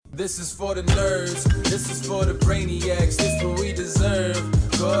This is for the nerds, this is for the brainiacs, this what we deserve.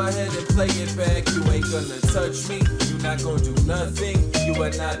 Go ahead and play it back, you ain't gonna touch me, you not gonna do nothing, you are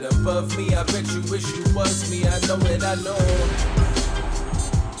not above me, I bet you wish you was me, I know it, I know.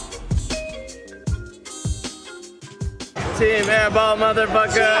 Team Airball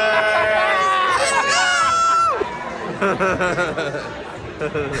motherfucker!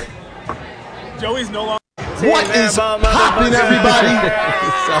 Joey's no longer. What is poppin', everybody?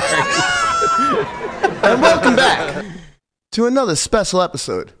 Sorry. And welcome back to another special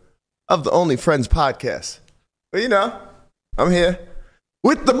episode of the Only Friends podcast. Well, you know, I'm here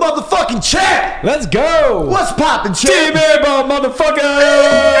with the motherfucking champ. Let's go! What's poppin', champ? Team Airball motherfucker!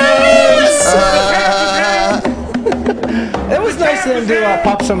 It was nice of them to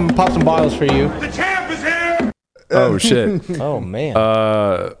pop some bottles for you. The champ is here. Oh shit. Oh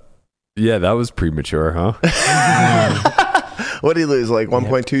man. Yeah, that was premature, huh? What did he lose? Like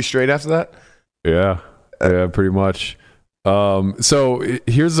 1.2 straight after that? Yeah, pretty much. So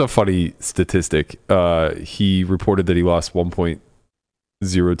here's a funny statistic. He reported that he lost 1.029.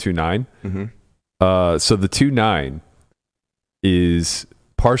 Mm-hmm. So the 2.9 is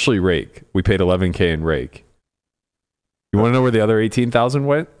partially rake. We paid $11K in rake. You want to know where the other 18,000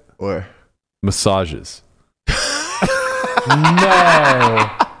 went? Where? Massages. No.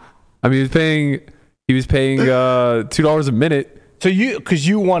 I mean, he was paying $2 a minute. So because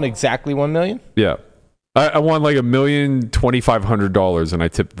you won exactly 1 million? Yeah. I won like $1,250,000 and I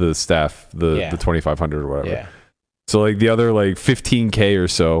tipped the staff the $2,500 or whatever. Yeah. So like the other like $15K or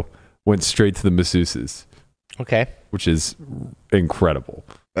so went straight to the masseuses. Okay. Which is incredible.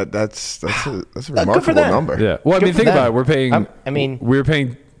 That's a remarkable number. Yeah. Well, I mean, think about it. We're paying. We were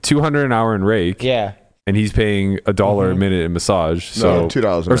paying $200 an hour in rake. Yeah. And he's paying $1 a minute in massage. So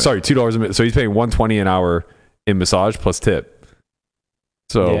 $2. Or sorry, $2 a minute. So he's paying $120 an hour in massage plus tip.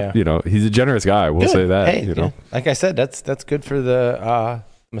 So you know he's a generous guy. We'll say that. Hey, you know, like I said, that's good for the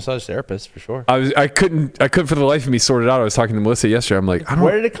massage therapist for sure. I couldn't for the life of me sort it out. I was talking to Melissa yesterday. I'm like,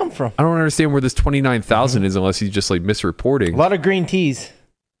 where did it come from? I don't understand where this 29,000 is unless he's just like misreporting. A lot of green teas.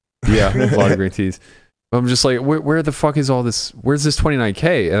 Yeah, a lot of green teas. I'm just like, where the fuck is all this? Where's this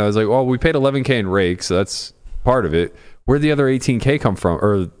 29K? And I was like, well, we paid 11K in rake, so that's part of it. Where'd the other 18K come from,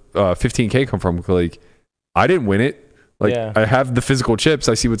 or 15K come from? Like, I didn't win it. Like, I have the physical chips.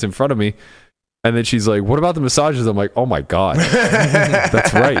 I see what's in front of me. And then she's like, what about the massages? I'm like, oh my God.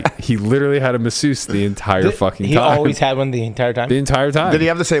 That's right. He literally had a masseuse the entire fucking time. He always had one the entire time? The entire time. Did he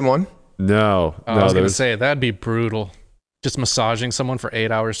have the same one? No. I was going to say, that'd be brutal. Just massaging someone for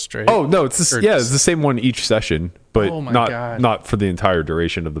 8 hours straight. Oh no, it's the same one each session, but not for the entire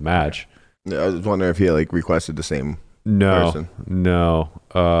duration of the match. Yeah, I was wondering if he like requested the same person. No.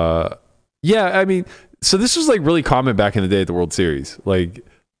 Yeah, I mean, so this was like really common back in the day at the World Series. Like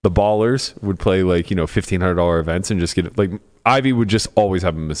the ballers would play like $1,500 events and just get like Ivy would just always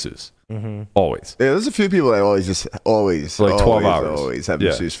have a masseuse. Mm-hmm. Always. Yeah, there's a few people that always for like 12 hours. Always have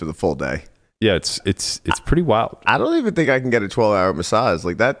masseuse for the full day. Yeah, it's pretty wild. I don't even think I can get a 12-hour massage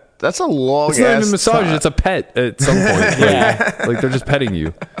like that. That's a long. It's not even a massage. It's a pet at some point. Like they're just petting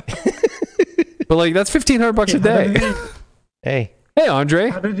you. But like that's $1,500 a day. Hey, Andre.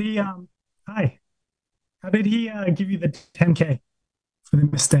 How did he? Hi. How did he give you the 10K for the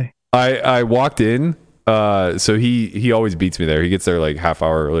missed day? I walked in. So he always beats me there. He gets there like half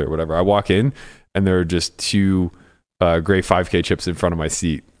hour early or whatever. I walk in and there are just two gray 5K chips in front of my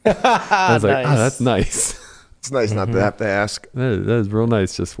seat. I was like, that's nice. It's nice not to have to ask. That is real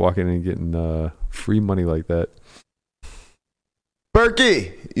nice just walking in and getting free money like that.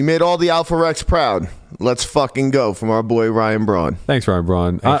 Berkey, you made all the Alpha Rex proud. Let's fucking go from our boy Ryan Braun. Thanks, Ryan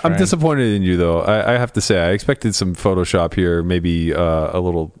Braun. I'm disappointed in you, though. I have to say, I expected some Photoshop here, maybe a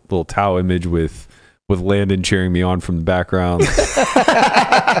little Tau image with Landon cheering me on from the background.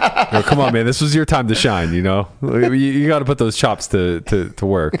 Come on, man. This was your time to shine, you know? You got to put those chops to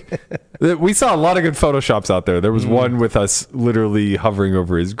work. We saw a lot of good Photoshops out there. There was one with us literally hovering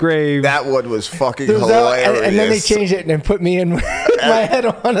over his grave. That one was fucking hilarious. And then they changed it and put me in with my head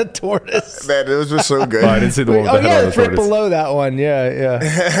on a tortoise. Man, it was just so good. I didn't see the one with the head on the tortoise. Right below that one. Yeah.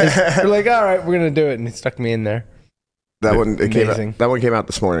 We're like, all right, we're going to do it. And he stuck me in there. That one came out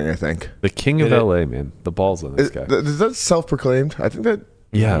this morning, I think. The king of LA, man. The balls on this guy. Is that self-proclaimed? I think that.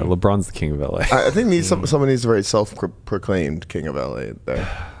 Yeah, LeBron's the king of LA. I think someone needs to write self-proclaimed king of LA there.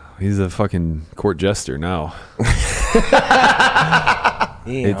 He's a fucking court jester now.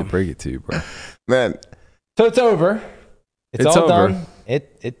 Hate to break it to you, bro. Man. So it's over. It's all over. done.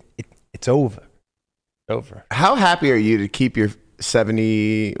 It's over. Over. How happy are you to keep your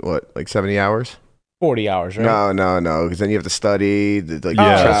 70 hours? 40 hours, right? No, because then you have to study, travel.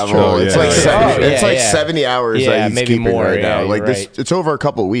 that's true. It's Yeah, like yeah, 70 hours Yeah, that he's maybe keeping more, right now. yeah, Like you're this, right. it's over a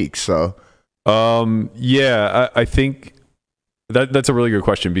couple of weeks. So I think that's a really good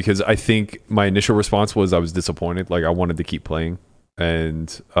question, because I think my initial response was I was disappointed. Like, I wanted to keep playing,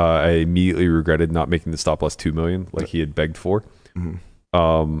 and I immediately regretted not making the stop loss 2 million like he had begged for.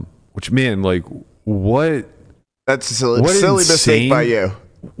 Which, man, like, what? that's a silly What mistake by you.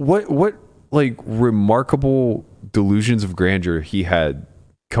 What like remarkable delusions of grandeur he had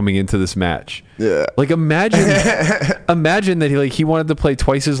coming into this match. Yeah. Like, imagine that he wanted to play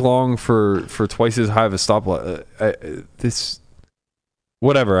twice as long for twice as high of a stop loss. This,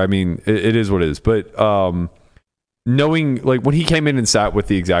 whatever. I mean, it is what it is. But knowing, like, when he came in and sat with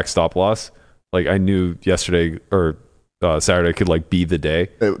the exact stop loss, like, I knew yesterday or Saturday could, like, be the day.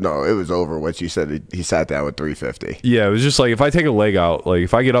 It was over once you said he sat down with 350. Yeah, it was just like, if I take a leg out, like,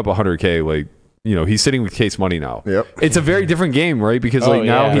 if I get up 100K, like, you know, he's sitting with case money now. Yep. It's a very different game, right? Because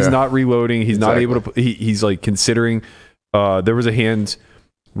now he's not reloading. He's not able to. He's like considering. There was a hand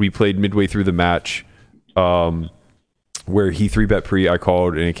we played midway through the match, where he 3-bet pre. I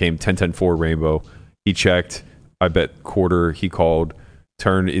called and it came 10-10-4 rainbow. He checked. I bet quarter. He called.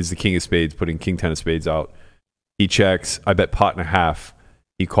 Turn is the king of spades, putting king 10 of spades out. He checks. I bet pot and a half.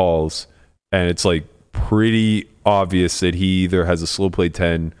 He calls, and it's like pretty obvious that he either has a slow play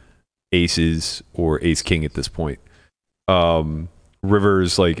 10, aces, or ace king at this point.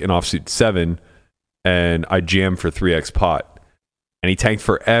 River's like an offsuit 7, and I jammed for 3x pot, and he tanked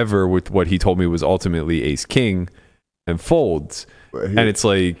forever with what he told me was ultimately ace king and folds. And it's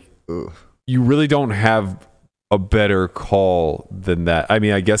like, you really don't have a better call than that. I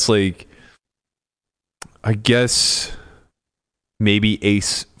mean, I guess maybe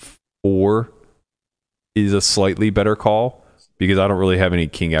ace 4 is a slightly better call, because I don't really have any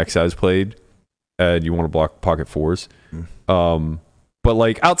king X as played, and you want to block pocket 4s. But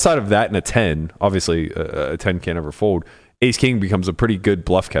like, outside of that and a 10, obviously a 10 can't ever fold. Ace king becomes a pretty good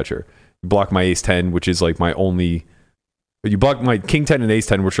bluff catcher. You block my ace 10, which is like my only. You block my king 10 and ace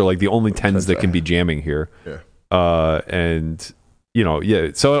 10, which are like the only 10s that can be jamming here. Yeah. And you know, yeah.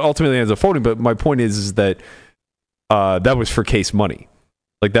 So it ultimately ends up folding. But my point is that that was for case money.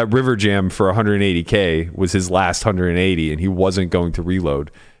 Like, that river jam for 180K was his last 180, and he wasn't going to reload.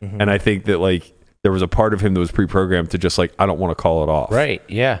 And I think that, like, there was a part of him that was pre-programmed to just like, I don't want to call it off. Right.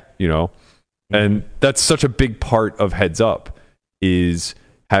 Yeah. You know? And that's such a big part of heads up, is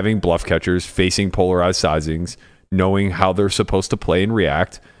having bluff catchers facing polarized sizings, knowing how they're supposed to play and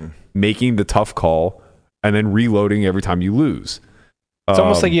react, making the tough call, and then reloading every time you lose. It's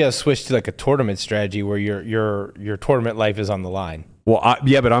almost like you have to switch to like a tournament strategy where your tournament life is on the line. Well,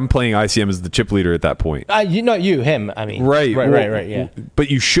 but I'm playing ICM as the chip leader at that point. Him. I mean, right. Yeah.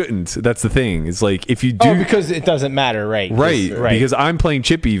 But you shouldn't. That's the thing. It's like, if you do, because it doesn't matter, right? Right. Because I'm playing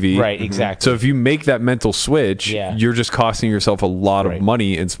chip EV. Right. Exactly. So if you make that mental switch, you're just costing yourself a lot of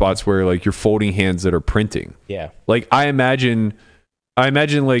money in spots where, like, you're folding hands that are printing. Yeah. Like, I imagine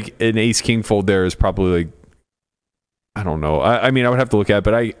like an ace king fold there is probably like, I don't know. I mean, I would have to look at it,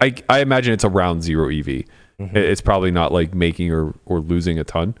 but I imagine it's around 0 EV. It's probably not like making or losing a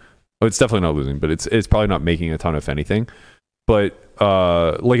ton. Oh, it's definitely not losing, but it's probably not making a ton, if anything. But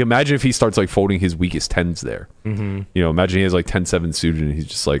like, imagine if he starts like folding his weakest 10s there. You know, imagine he has like 10-7 suited, and he's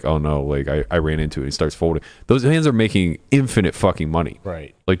just like, oh no, like I ran into it. He starts folding. Those hands are making infinite fucking money.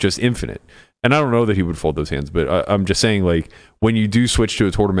 Right. Like, just infinite. And I don't know that he would fold those hands, but I'm just saying, like, when you do switch to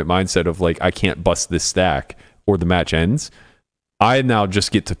a tournament mindset of like, I can't bust this stack or the match ends, I now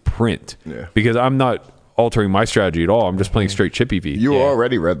just get to print, because I'm not altering my strategy at all. I'm just playing straight chip EV. You were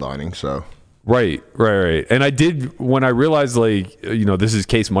already redlining, so. Right. And I did, when I realized, like, you know, this is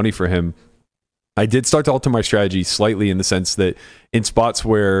case money for him, I did start to alter my strategy slightly, in the sense that in spots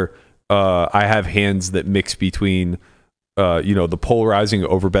where I have hands that mix between, you know, the polarizing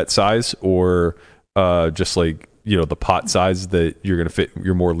overbet size, or just like, you know, the pot size that you're going to fit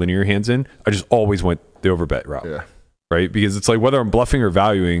your more linear hands in, I just always went the overbet route. Yeah. Right? Because it's like, whether I'm bluffing or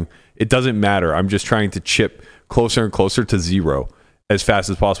valuing, it doesn't matter. I'm just trying to chip closer and closer to 0 as fast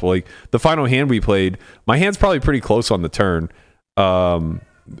as possible. Like, the final hand we played, my hand's probably pretty close on the turn,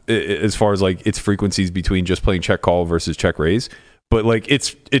 as far as like its frequencies between just playing check call versus check raise. But like,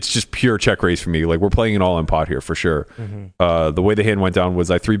 it's just pure check raise for me. Like, we're playing an all-in pot here for sure. The way the hand went down was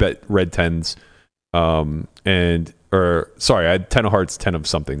I 3-bet red 10s, I had 10 of hearts, 10 of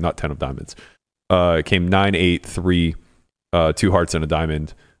something, not 10 of diamonds. It came 9, 8, 3, 2 hearts and a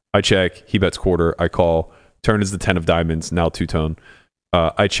diamond. I check, he bets quarter, I call. Turn is the 10 of diamonds, now 2-tone.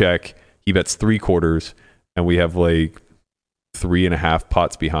 I check, he bets 3 quarters, and we have like 3.5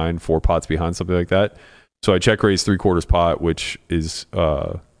 pots behind, 4 pots behind, something like that. So I check raise 3/4 pot, which is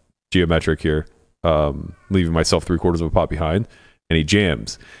geometric here, leaving myself 3/4 of a pot behind, and he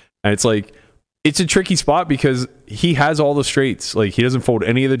jams. And it's like, it's a tricky spot because he has all the straights. Like, he doesn't fold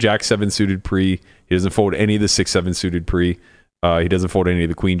any of the Jack 7 suited pre. He doesn't fold any of the 6-7 suited pre. He doesn't fold any of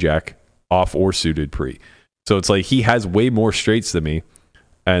the Queen Jack off or suited pre. So it's like he has way more straights than me.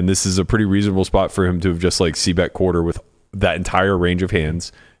 And this is a pretty reasonable spot for him to have just like c-bet quarter with that entire range of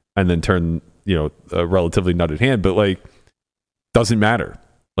hands and then turn, a relatively nutted hand. But like, doesn't matter.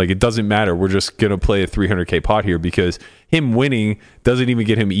 Like, it doesn't matter. We're just going to play a 300K pot here because him winning doesn't even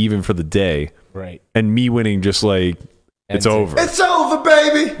get him even for the day. Right. And me winning just like, it's over. It's over,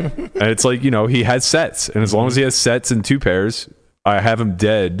 baby. And it's like, he has sets. And as long as he has sets and 2 pairs, I have him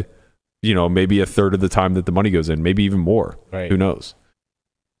dead, maybe a third of the time that the money goes in, maybe even more. Right. Who knows?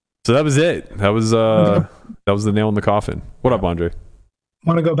 So that was it. That was the nail in the coffin. What up, Andre?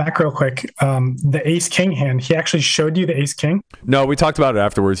 Want to go back real quick. The ace king hand, he actually showed you the ace king? No, we talked about it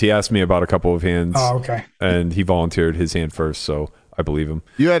afterwards. He asked me about a couple of hands. Oh, okay. And he volunteered his hand first, so I believe him.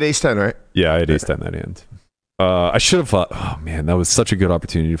 You had ace 10, right? Yeah, I had ace 10 that hand. I should have thought, oh man, that was such a good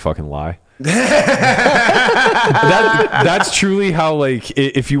opportunity to fucking lie. That's truly how, like,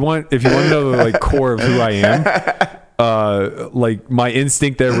 if you want to know the like core of who I am, like my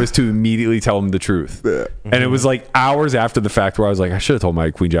instinct there was to immediately tell him the truth. Yeah. And it was like hours after the fact where I was like, I should have told my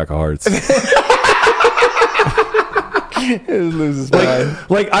Queen Jack of Hearts.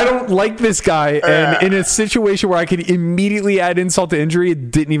 Like I don't like this guy, and in a situation where I could immediately add insult to injury,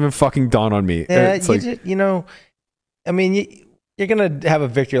 it didn't even fucking dawn on me. Yeah, it's like, I mean, you're gonna have a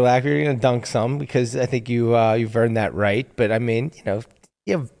victory lap. You're gonna dunk some because I think you've earned that right. But I mean, you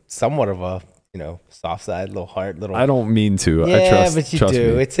have somewhat of a soft side, little heart, little. I don't mean to. Yeah, but you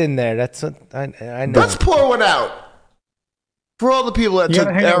do. Me. It's in there. That's what I know. Let's pour one out for all the people that took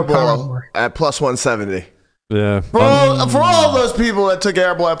airball at plus 170. Yeah. For all those people that took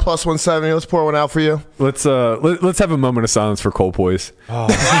airball at plus 170, let's pour one out for you. Let's have a moment of silence for Cole Poise. Oh,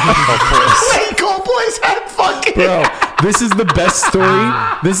 Cole Poise had fucking. Bro, this is the best story.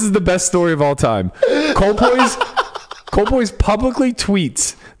 This is the best story of all time. Cole Poise publicly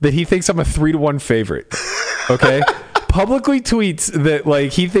tweets that he thinks I'm a 3-1 favorite. Okay? Publicly tweets that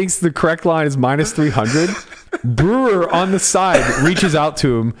like he thinks the correct line is minus 300. Brewer on the side reaches out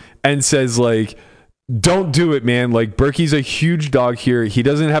to him and says like, don't do it, man. Like, Berkey's a huge dog here. He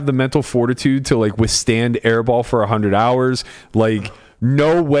doesn't have the mental fortitude to like withstand airball for 100 hours. Like,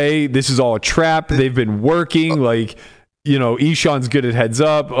 no way. This is all a trap. They've been working. Like, Ishan's good at heads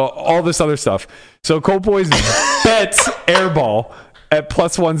up, all this other stuff. So Cole Poise bets airball at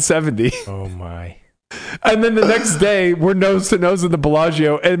plus 170. Oh my. And then the next day, we're nose to nose in the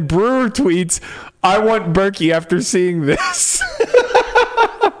Bellagio, and Brewer tweets, I want Berkey after seeing this.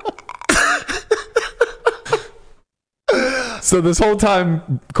 So this whole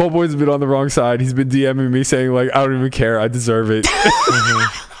time, Cole Poise has been on the wrong side. He's been DMing me saying, like, I don't even care. I deserve it.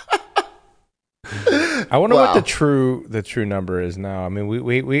 I wonder what the true number is now. I mean,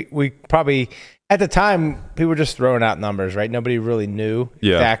 we probably, at the time, people were just throwing out numbers, right? Nobody really knew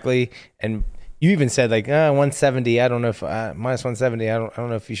exactly. And you even said like 170. I don't know if minus 170. I don't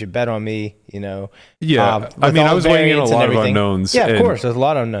know if you should bet on me. Yeah, I mean, I was weighing in a lot of unknowns. Yeah, of course, there's a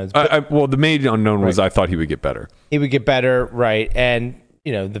lot of unknowns. Well, the main unknown was I thought he would get better. He would get better, right? And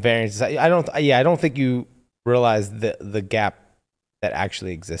the variances. I don't think you realize the gap that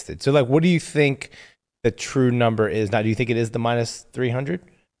actually existed. So, like, what do you think the true number is now? Do you think it is the minus 300?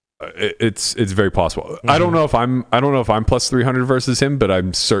 It's very possible. Mm-hmm. I don't know if I'm plus 300 versus him, but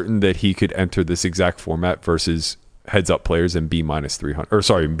I'm certain that he could enter this exact format versus heads up players and be minus 300 or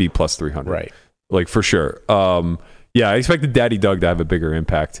sorry, be plus 300. Right. Like, for sure. Yeah, I expected Daddy Doug to have a bigger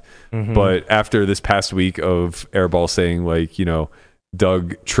impact. Mm-hmm. But after this past week of Airball saying like,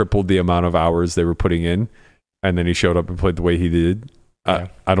 Doug tripled the amount of hours they were putting in, and then he showed up and played the way he did, I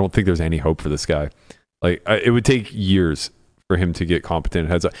don't think there's any hope for this guy. Like, it would take years for him to get competent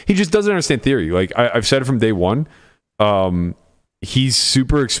heads up. He just doesn't understand theory. Like, I've said it from day one. He's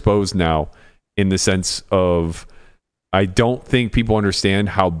super exposed now in the sense of I don't think people understand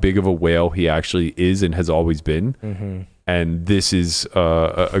how big of a whale he actually is and has always been. Mm-hmm. And this is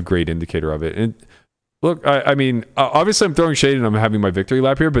a great indicator of it. And look, I mean, obviously I'm throwing shade and I'm having my victory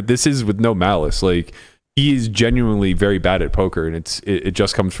lap here, but this is with no malice. Like, he is genuinely very bad at poker, and it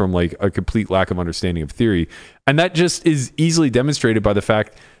just comes from like a complete lack of understanding of theory. And that just is easily demonstrated by the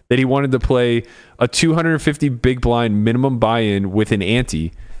fact that he wanted to play a 250 big blind minimum buy-in with an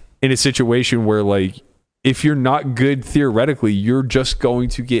ante in a situation where, like, if you're not good theoretically, you're just going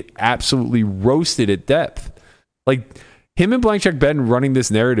to get absolutely roasted at depth. Like, him and Blank Check Ben running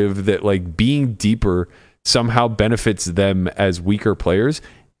this narrative that like being deeper somehow benefits them as weaker players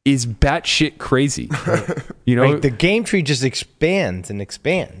is batshit crazy. You know, the game tree just expands and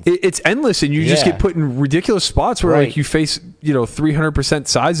expands. It's endless, and you just get put in ridiculous spots where like you face 300%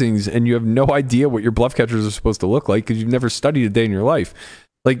 sizings, and you have no idea what your bluff catchers are supposed to look like because you've never studied a day in your life.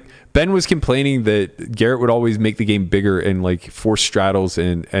 Like Ben was complaining that Garrett would always make the game bigger and like force straddles,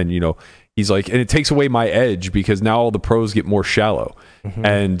 and he's like, and it takes away my edge because now all the pros get more shallow,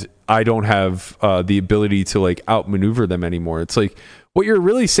 and I don't have the ability to like outmaneuver them anymore. It's like, what you're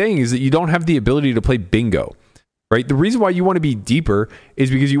really saying is that you don't have the ability to play bingo, right? The reason why you want to be deeper is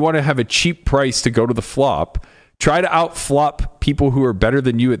because you want to have a cheap price to go to the flop, try to outflop people who are better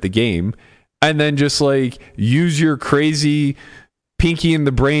than you at the game, and then just like use your crazy Pinky in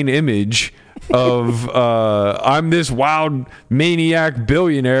the Brain image of I'm this wild maniac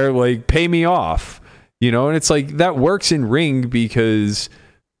billionaire, like pay me off, and it's like that works in Ring because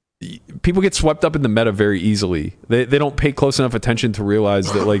people get swept up in the meta very easily. They don't pay close enough attention to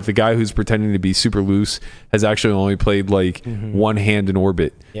realize that like the guy who's pretending to be super loose has actually only played like one hand in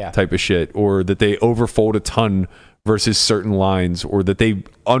orbit type of shit, or that they overfold a ton versus certain lines, or that they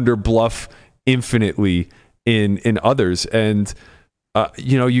underbluff infinitely in others. And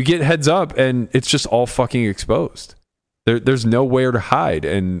you get heads up and it's just all fucking exposed. There's nowhere to hide,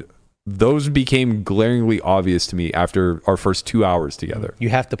 and those became glaringly obvious to me after our first 2 hours together. You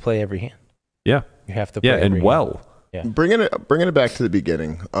have to play every hand. Yeah. You have to play every hand. Well. Yeah. Bringing it back to the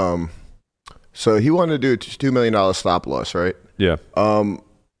beginning. So he wanted to do a $2 million stop loss, right? Yeah.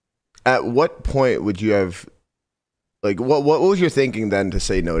 At what point would you have, like, what was your thinking then to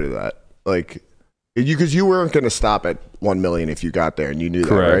say no to that? Like, because you weren't going to stop at 1 million if you got there, and you knew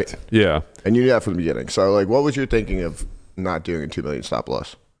that, right? Yeah. And you knew that from the beginning. So, like, what was your thinking of not doing a 2 million stop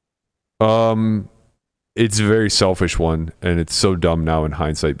loss? It's a very selfish one, and it's so dumb now in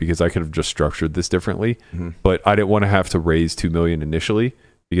hindsight because I could have just structured this differently, but I didn't want to have to raise 2 million initially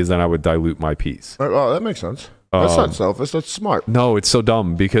because then I would dilute my piece. Oh, that makes sense. That's not selfish. That's smart. No, it's so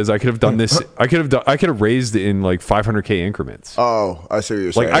dumb because I could have done this. I could have raised it in like 500K increments. Oh, I see what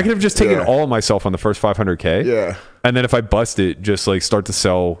you're saying. Like I could have just taken all of myself on the first 500K. Yeah. And then if I bust it, just like start to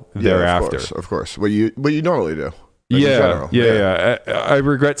sell thereafter. Of course. What you normally do. Like yeah. I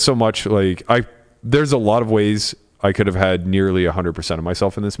regret so much. Like there's a lot of ways I could have had nearly 100% of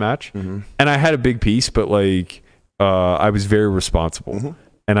myself in this match, and I had a big piece, but like I was very responsible,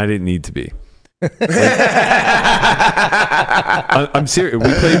 and I didn't need to be. Like, I'm serious.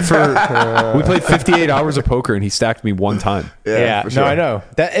 We played 58 hours of poker, and he stacked me one time. Yeah, sure. No, I know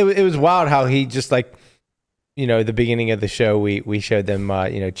that it was wild how he just like, the beginning of the show we showed them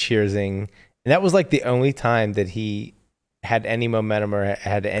cheersing. And that was like the only time that he had any momentum or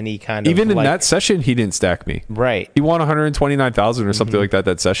had any kind of even in that session he didn't stack me. Right. He won 129,000 or something like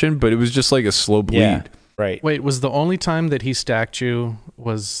that session, but it was just like a slow bleed. Yeah, right. Wait, was the only time that he stacked you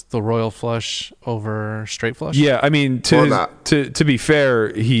was the royal flush over straight flush? Yeah, I mean to be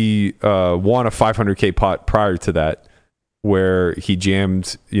fair, he won a 500K pot prior to that where he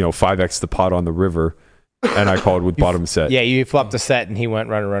jammed 5x the pot on the river. And I called with bottom set. Yeah, you flopped a set and he went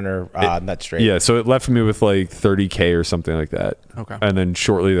runner, nut straight. Yeah, so it left me with like 30K or something like that. Okay. And then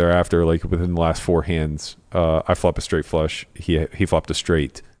shortly thereafter, like within the last 4 hands, I flopped a straight flush. He flopped a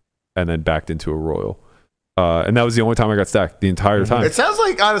straight, and then backed into a royal. And that was the only time I got stacked the entire time. It sounds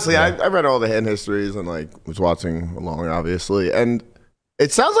like, honestly, I read all the hand histories and like was watching along, obviously, and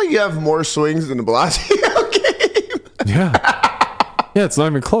it sounds like you have more swings than the Blasio game. Yeah. Yeah, it's not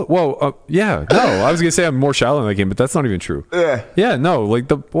even close. Well, no, I was gonna say I'm more shallow in that game, but that's not even true. Yeah, no, like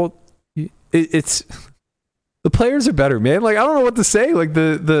it's the players are better, man. Like I don't know what to say. Like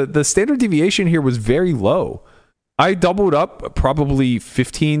the standard deviation here was very low. I doubled up probably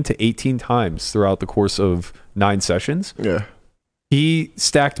 15 to 18 times throughout the course of 9 sessions. Yeah, he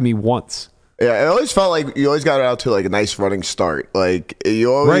stacked me once. Yeah, it always felt like you always got out to like a nice running start. Like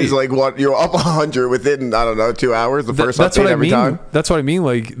you always you're up 100 within 2 hours. The first update every time. That's what I mean.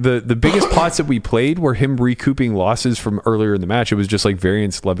 Like the biggest pots that we played were him recouping losses from earlier in the match. It was just like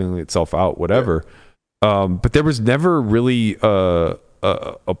variance leveling itself out, whatever. Yeah. But there was never really a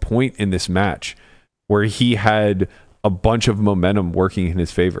point in this match where he had a bunch of momentum working in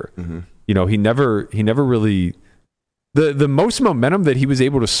his favor. He never really. The most momentum that he was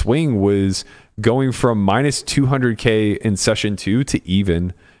able to swing was going from minus 200K in session 2 to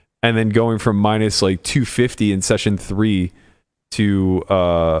even, and then going from minus like 250 in session 3 to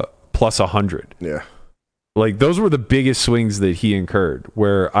plus 100. Yeah. Like those were the biggest swings that he incurred,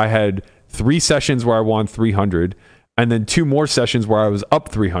 where I had 3 sessions where I won 300 and then 2 more sessions where I was up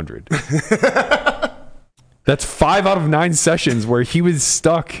 300. That's 5 out of 9 sessions where he was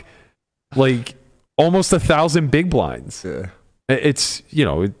stuck like almost 1,000 big blinds. Yeah. It's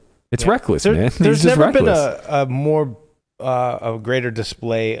it's reckless, man. There's never been a more a greater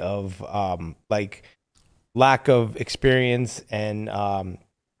display of like lack of experience and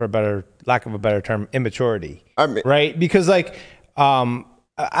for lack of a better term, immaturity. I mean, right? Because like I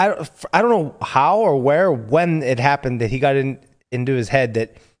don't know how or where when it happened that he got into his head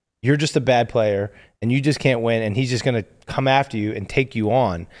that you're just a bad player and you just can't win, and he's just going to come after you and take you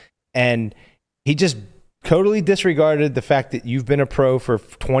on. And he just totally disregarded the fact that you've been a pro for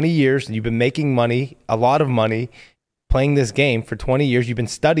 20 years and you've been making money, a lot of money, playing this game for 20 years. You've been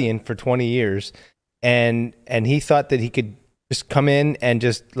studying for 20 years, and he thought that he could just come in and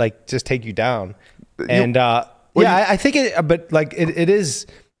just take you down. And I think it, but like it is,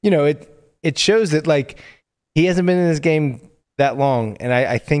 it shows that like he hasn't been in this game that long, and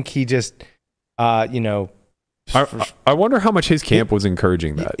I think he just, I wonder how much his camp was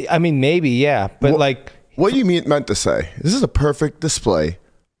encouraging that. I mean, maybe, yeah, but what you meant to say? This is a perfect display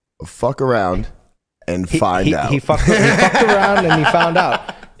of fuck around and find out. He fucked around and he found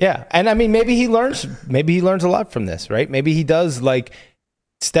out. Yeah, and I mean, maybe he learns a lot from this, right? Maybe he does like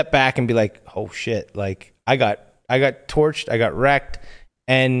step back and be like, oh shit, like I got torched, I got wrecked,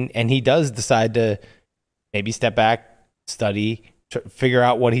 and he does decide to maybe step back, study, figure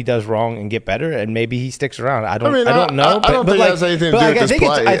out what he does wrong and get better, and maybe he sticks around. I don't know. I don't think it has anything to do with this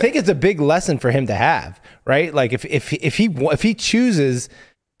play. I think it's a big lesson for him to have, right? Like if he chooses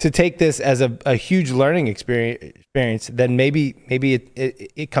to take this as a huge learning experience, then maybe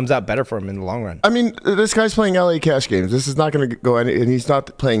it comes out better for him in the long run. I mean, this guy's playing LA cash games. This is not going to go and he's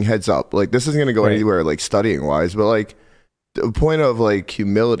not playing heads up. Like this isn't going to go anywhere like studying wise, but like the point of like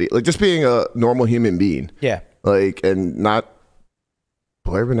humility, like just being a normal human being. Yeah. Like and not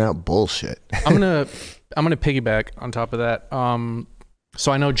blaring out bullshit. I'm gonna piggyback on top of that.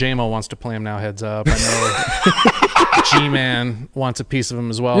 So I know JMO wants to play him now heads up. I know G-Man wants a piece of him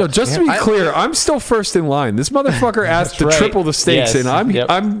as well. Just to be clear, I'm still first in line. This motherfucker asked to triple the stakes, and I'm in.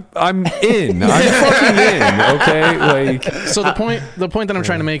 I'm fucking in. Okay, like so the point that I'm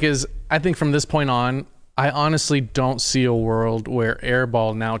trying to make is I think from this point on, I honestly don't see a world where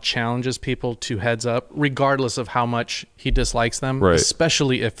Airball now challenges people to heads up, regardless of how much he dislikes them,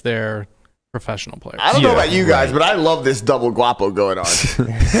 especially if they're professional players. I don't know about you guys, but I love this double guapo going on.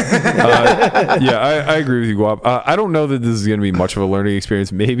 I agree with you, Guap. I don't know that this is going to be much of a learning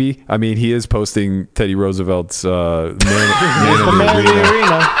experience. Maybe. I mean, he is posting Teddy Roosevelt's man in the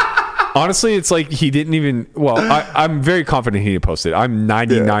arena. Honestly, it's like he didn't even. Well, I'm very confident he posted. I'm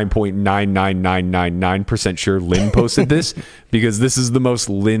 99.99999% sure Lynn posted this because this is the most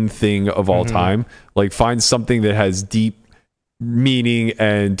Lynn thing of all time. Like, find something that has deep meaning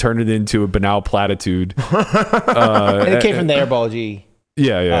and turn it into a banal platitude. And it came from the Airball G.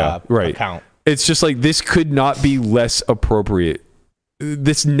 Right. Account. It's just like this could not be less appropriate.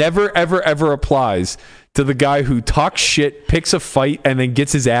 This never, ever, ever applies to the guy who talks shit, picks a fight, and then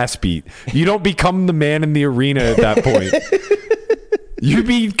gets his ass beat. You don't become the man in the arena at that point. You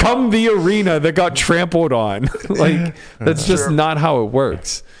become the arena that got trampled on. Like, that's just not how it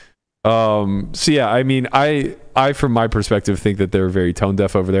works. So yeah, I mean, I from my perspective think that they're very tone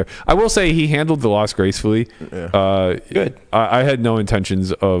deaf over there. I will say he handled the loss gracefully. Good. I had no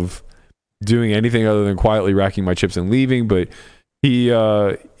intentions of doing anything other than quietly racking my chips and leaving, but he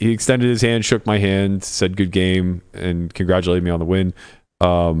extended his hand, shook my hand, said good game, and congratulated me on the win.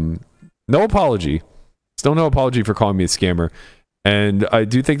 No apology. Still no apology for calling me a scammer. And I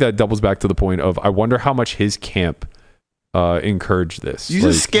do think that doubles back to the point of I wonder how much his camp encourage this. You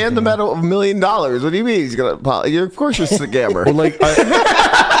just scammed him out of $1 million. What do you mean he's gonna? Of course you're a scammer. Well, like,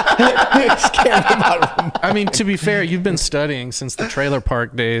 Scammed him out of him. I mean, to be fair, you've been studying since the trailer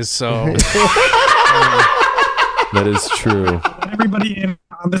park days, so that is true. Everybody in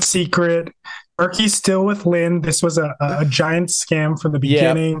on the secret. Berkey's still with Lynn. This was a giant scam from the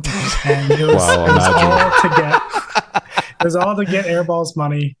beginning, and it was all to get Airball's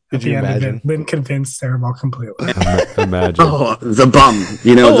money at the end of it. Lynn convinced Airball completely. Imagine. Oh, the bum.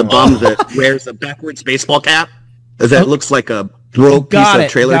 The bum that wears a backwards baseball cap that looks like a broke piece of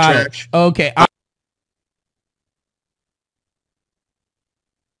trailer trash. Okay.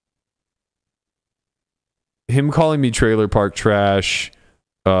 Him calling me trailer park trash,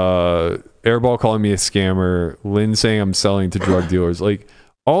 Airball calling me a scammer, Lynn saying I'm selling to drug dealers. Like,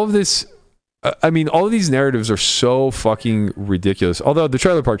 all of this, I mean, all of these narratives are so fucking ridiculous. Although the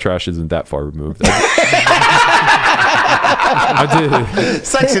trailer park trash isn't that far removed. I did.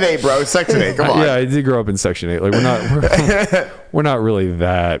 Section 8, bro. Section 8. Come on. Yeah, I did grow up in Section 8. Like, we're not really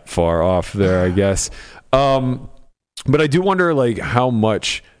that far off there, I guess. But I do wonder like how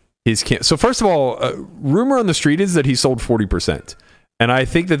much his camp. So first of all, rumor on the street is that he sold 40%. And I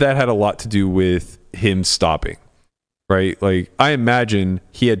think that had a lot to do with him stopping, right? Like I imagine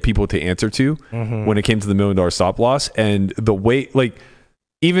he had people to answer to when it came to the $1 million stop loss. And the way, like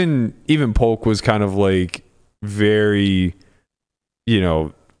even Polk was kind of like very,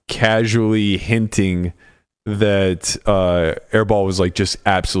 casually hinting that Airball was like just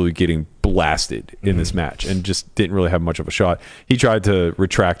absolutely getting blasted in this match and just didn't really have much of a shot. He tried to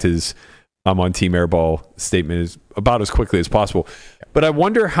retract his "I'm on Team Airball" statement about as quickly as possible. But I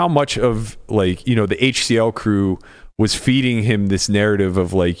wonder how much of like, the HCL crew was feeding him this narrative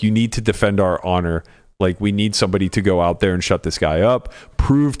of like, you need to defend our honor. Like we need somebody to go out there and shut this guy up,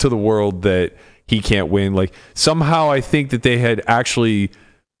 prove to the world that he can't win. Like somehow I think that they had actually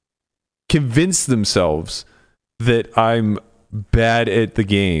convinced themselves that I'm bad at the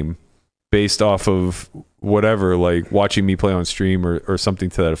game based off of whatever, like watching me play on stream or something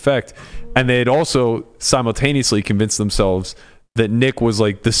to that effect. And they had also simultaneously convinced themselves that Nick was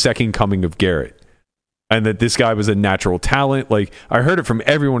like the second coming of Garrett and that this guy was a natural talent. Like I heard it from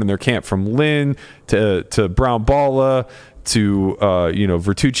everyone in their camp, from Lynn to Brown Balla to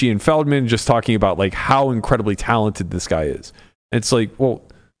Vertucci and Feldman, just talking about like how incredibly talented this guy is. And it's like, well,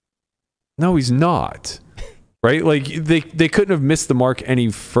 no, he's not. Right? Like they couldn't have missed the mark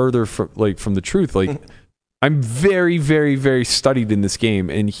any further from the truth. Like I'm very, very, very studied in this game,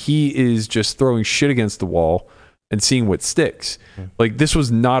 and he is just throwing shit against the wall and seeing what sticks. Like this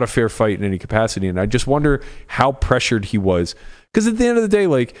was not a fair fight in any capacity, and I just wonder how pressured he was. Because at the end of the day,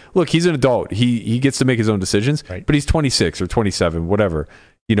 like, look, he's an adult. He gets to make his own decisions, right. But he's 26 or 27, whatever.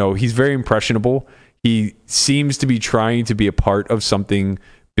 He's very impressionable. He seems to be trying to be a part of something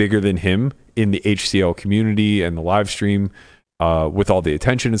bigger than him in the HCL community and the live stream with all the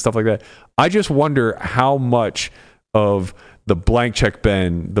attention and stuff like that. I just wonder how much of the Blank Check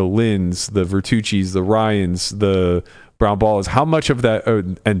Ben, the Lins, the Vertucci's, the Ryans, the Brown Ballas, how much of that,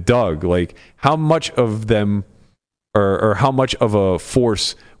 and Doug, like how much of them or how much of a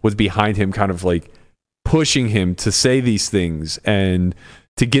force was behind him kind of like pushing him to say these things and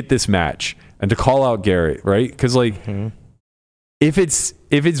to get this match and to call out Garrett, right? Because like if it's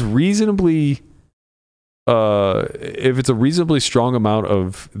reasonably if it's a reasonably strong amount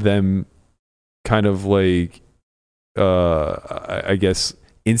of them kind of like I guess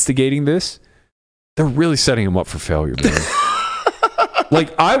instigating this, they're really setting him up for failure, man.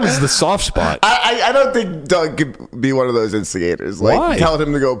 Like I was the soft spot. I don't think Doug could be one of those instigators. Like Why? Tell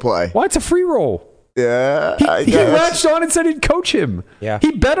him to go play. Why? It's a free roll. Yeah, he latched on and said he'd coach him. Yeah,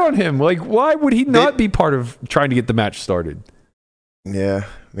 he bet on him. Like, why would he not be part of trying to get the match started? Yeah,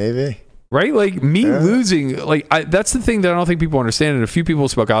 maybe. Right? Like me losing. Like that's the thing that I don't think people understand. And a few people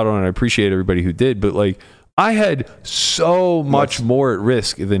spoke out on it. And I appreciate everybody who did. But like, I had so much more at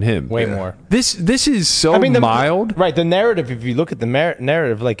risk than him. Way more. This is so mild. Right. The narrative, if you look at the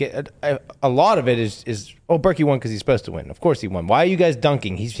narrative, like a lot of it is Berkey won because he's supposed to win. Of course he won. Why are you guys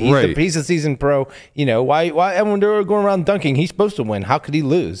dunking? He's a seasoned pro. Why everyone they're going around dunking? He's supposed to win. How could he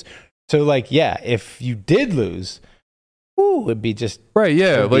lose? So like, yeah, if you did lose, it'd be just right.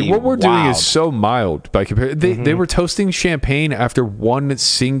 Yeah, like what we're doing is so mild by comparison. They were toasting champagne after one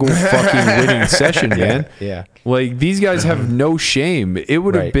single fucking winning session, man. Yeah. Like these guys have no shame. It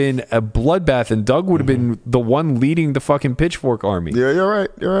would have been a bloodbath, and Doug would have been the one leading the fucking pitchfork army. Yeah, you're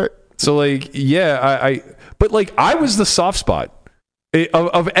right. So like, yeah, but like I was the soft spot.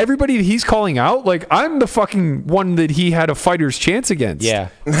 Of everybody that he's calling out, like I'm the fucking one that he had a fighter's chance against. Yeah.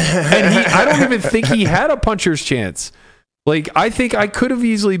 And I don't even think he had a puncher's chance. Like, I think I could have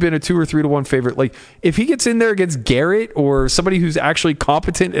easily been a 2 or 3 to 1 favorite. Like, if he gets in there against Garrett or somebody who's actually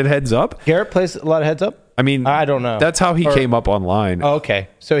competent at heads up. Garrett plays a lot of heads up? I mean, I don't know. That's how he came up online. Oh, okay.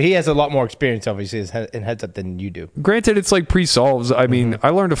 So he has a lot more experience, obviously, in heads up than you do. Granted, it's like pre-solves. I mean,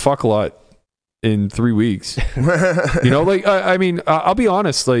 I learned to fuck a lot in 3 weeks. Like, I mean, I'll be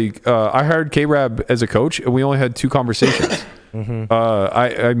honest. Like, I hired K-Rab as a coach, and we only had 2 conversations.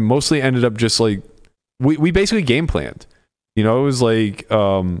 I mostly ended up just like, we basically game planned. It was like,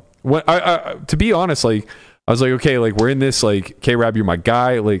 when I to be honest, like I was like, okay, like we're in this, like K-Rab, you're my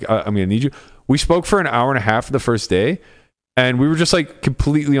guy, like I'm gonna need you. We spoke for an hour and a half the first day, and we were just like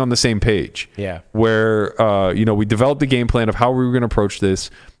completely on the same page. Yeah. Where we developed a game plan of how we were gonna approach this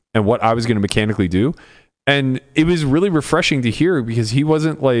and what I was gonna mechanically do, and it was really refreshing to hear because he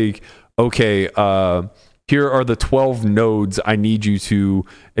wasn't like, okay, here are the 12 nodes I need you to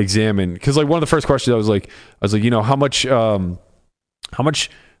examine. Because like one of the first questions I was like, how much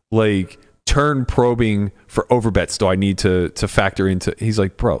like turn probing for overbets do I need to factor into? He's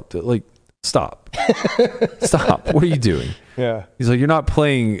like, bro, like stop. What are you doing? Yeah. He's like, you're not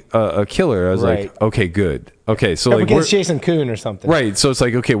playing a killer. I was like, okay, good. Okay, so like against Jason Kuhn or something. Right. So it's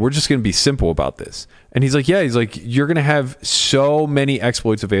like, okay, we're just going to be simple about this. And he's like, yeah. He's like, you're going to have so many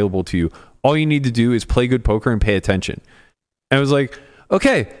exploits available to you. All you need to do is play good poker and pay attention. And I was like,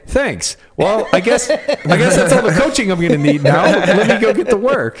 okay, thanks. Well, I guess that's all the coaching I'm going to need now. Let me go get to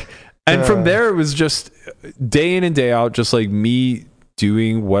work. And from there, it was just day in and day out, just like me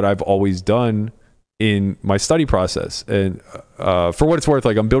doing what I've always done in my study process. And for what it's worth,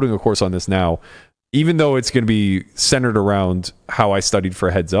 like I'm building a course on this now. Even though it's going to be centered around how I studied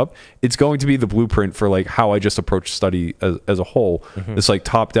for Heads Up, it's going to be the blueprint for like how I just approach study as a whole. Mm-hmm. This like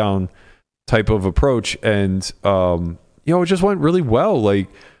top-down type of approach. And, it just went really well. Like,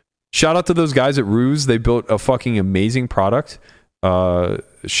 shout out to those guys at Ruse. They built a fucking amazing product.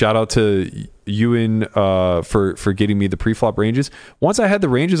 Shout out to Ewan for getting me the pre-flop ranges. Once I had the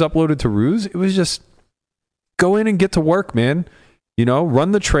ranges uploaded to Ruse, it was just go in and get to work, man.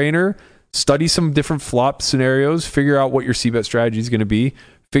 Run the trainer, study some different flop scenarios, figure out what your c-bet strategy is going to be,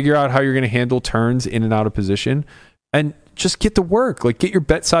 figure out how you're going to handle turns in and out of position, and just get to work. Like, get your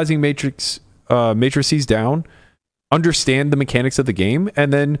bet sizing matrices down, understand the mechanics of the game,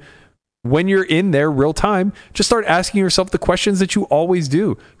 and then when you're in there real time, just start asking yourself the questions that you always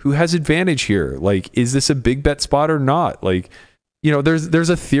do. Who has advantage here? Like, is this a big bet spot or not? Like, there's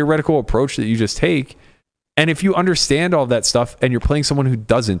a theoretical approach that you just take. And if you understand all that stuff and you're playing someone who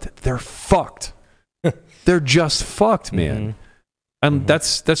doesn't, they're fucked. They're just fucked, man. Mm-hmm. And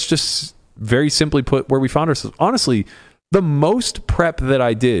that's just very simply put where we found ourselves. Honestly, the most prep that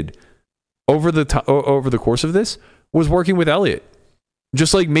I did over the course of this was working with Elliot.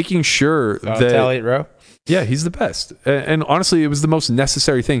 Just like making sure that Elliot Rowe. Yeah, he's the best. And honestly, it was the most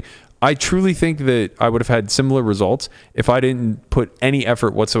necessary thing. I truly think that I would have had similar results if I didn't put any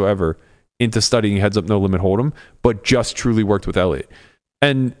effort whatsoever into studying Heads Up No Limit Hold'em, but just truly worked with Elliot.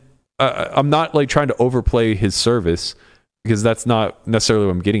 And I'm not like trying to overplay his service, because that's not necessarily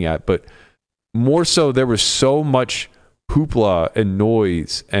what I'm getting at, but more so there was so much hoopla and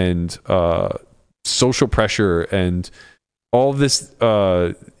noise and social pressure and all this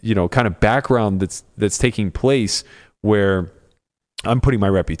kind of background that's taking place, where I'm putting my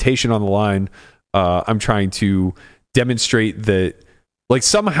reputation on the line. I'm trying to demonstrate that, like,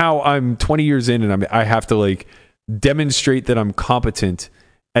 somehow I'm 20 years in and I have to like demonstrate that I'm competent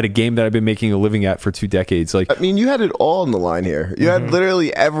at a game that I've been making a living at for 2 decades. Like, I mean, you had it all on the line here. You had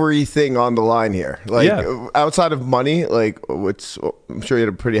literally everything on the line here. Like, outside of money, like, which I'm sure you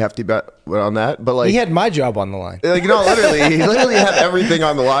had a pretty hefty bet on that. But like, he had my job on the line. Like, no, literally, he literally had everything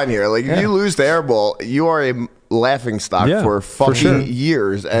on the line here. Like, if you lose the airball, you are a laughing stock for fucking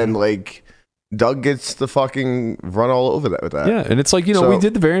years. And like, Doug gets the fucking run all over that with that. Yeah, and it's like, we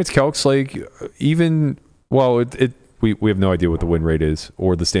did the variance calcs. Like, even we have no idea what the win rate is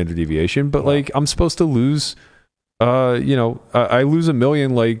or the standard deviation, but like, I'm supposed to lose, I lose $1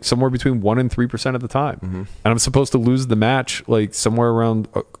 million, like somewhere between 1% and 3% of the time. Mm-hmm. And I'm supposed to lose the match, like somewhere around,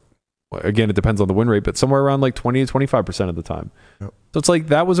 again, it depends on the win rate, but somewhere around like 20 to 25% of the time. Yep. So it's like,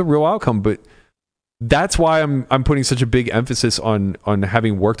 that was a real outcome, but that's why I'm putting such a big emphasis on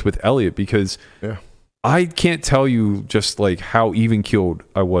having worked with Elliot, because I can't tell you just like how even keeled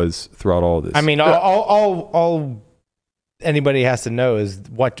I was throughout all of this. I mean, all anybody has to know is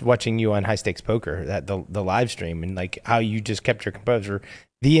watching you on High Stakes Poker, that the live stream, and like how you just kept your composure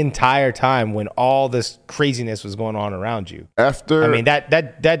the entire time when all this craziness was going on around you. After, I mean,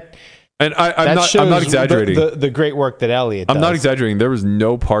 that. And I'm not exaggerating. The great work that Elliot does. I'm not exaggerating. There was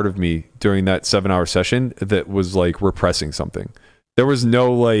no part of me during that 7-hour session that was like repressing something. There was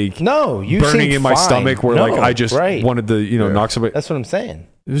no like burning in my stomach where like I just wanted to knock somebody. That's what I'm saying.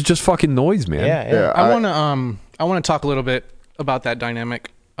 It was just fucking noise, man. Yeah. I want to talk a little bit about that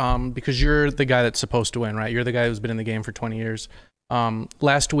dynamic, because you're the guy that's supposed to win, right? You're the guy who's been in the game for 20 years.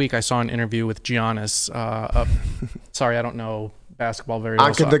 Last week I saw an interview with Giannis. Sorry, I don't know basketball very well.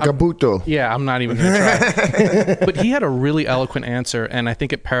 I'm not even going to try. But he had a really eloquent answer, and I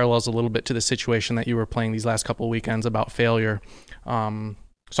think it parallels a little bit to the situation that you were playing these last couple of weekends about failure. So I'm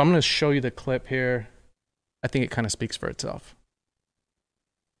going to show you the clip here. I think it kind of speaks for itself.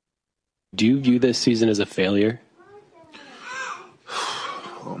 Do you view this season as a failure?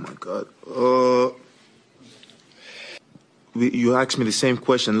 Oh my God. You asked me the same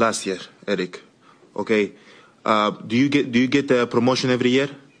question last year, Eric. Okay. Do you get the promotion every year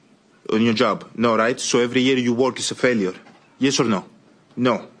on your job? No, right? So every year you work is a failure. Yes or no?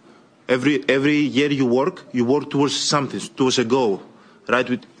 No. Every year you work towards something, towards a goal, right?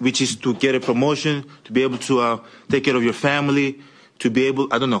 Which is to get a promotion, to be able to take care of your family, to be able,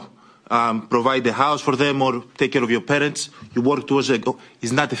 I don't know, provide the house for them or take care of your parents. You work towards a goal.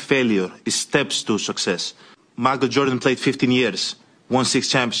 It's not a failure. It's steps to success. Michael Jordan played 15 years, won 6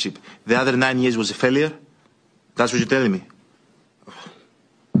 championships. The other 9 years was a failure? That's what you're telling me?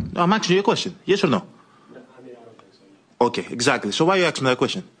 No, I'm asking you a question. Yes or no? I don't think so. Okay, exactly. So why are you asking me that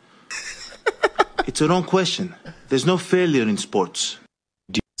question? It's a wrong question. There's no failure in sports.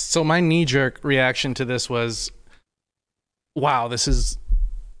 So my knee-jerk reaction to this was, wow, this is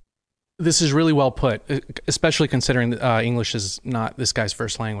really well put, especially considering English is not this guy's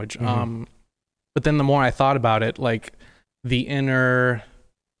first language. Mm-hmm. But then the more I thought about it, like the inner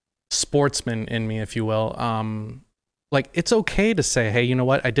sportsman in me, if you will, like it's okay to say, hey, you know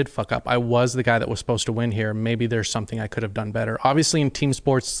what? I did fuck up. I was the guy that was supposed to win here. Maybe there's something I could have done better. Obviously in team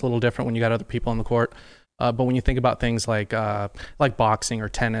sports, it's a little different when you got other people on the court. But when you think about things like boxing or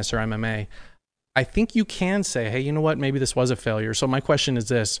tennis or MMA, I think you can say, hey, you know what? Maybe this was a failure. So my question is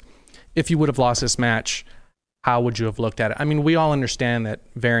this. If you would have lost this match, how would you have looked at it? I mean, we all understand that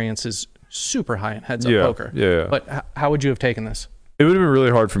variance is super high in heads-up poker. Yeah. But how would you have taken this? It would have been really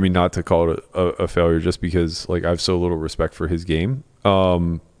hard for me not to call it a failure just because like I have so little respect for his game.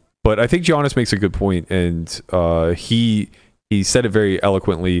 But I think Giannis makes a good point, and he said it very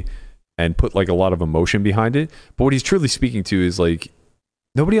eloquently and put like a lot of emotion behind it. But what he's truly speaking to is like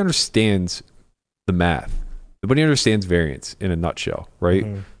nobody understands the math. Nobody understands variance in a nutshell, right?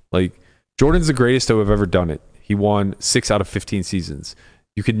 Mm-hmm. Like Jordan's the greatest to have ever done it. He won 6 out of 15 seasons.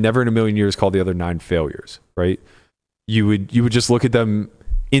 You could never in a million years call the other 9 failures, right? You would just look at them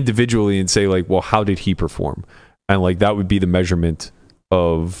individually and say like, well, how did he perform? And like that would be the measurement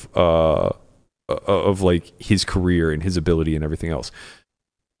of like his career and his ability and everything else.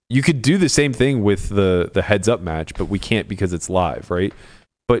 You could do the same thing with the heads up match, but we can't because it's live, right?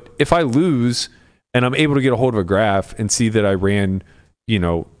 But if I lose and I'm able to get a hold of a graph and see that I ran,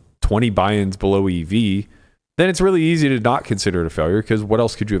 20 buy-ins below EV, then it's really easy to not consider it a failure because what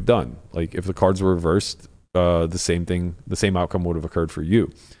else could you have done? Like if the cards were reversed, the same outcome would have occurred for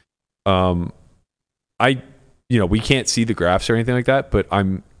you. We can't see the graphs or anything like that, but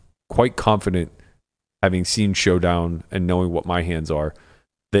I'm quite confident, having seen Showdown and knowing what my hands are,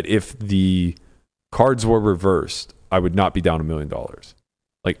 that if the cards were reversed, I would not be down $1 million.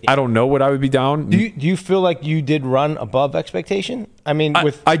 Like, I don't know what I would be down. Do you feel like you did run above expectation? I mean,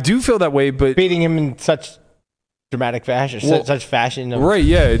 I do feel that way, but beating him in such dramatic fashion, such fashion. Right,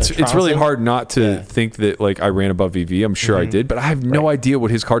 yeah. It's really hard not to think that like I ran above EV. I'm sure I did, but I have no idea what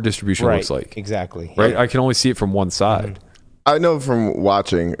his card distribution looks like. Exactly. Right? I can only see it from one side. I know from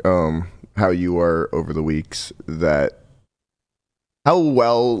watching how you were over the weeks that how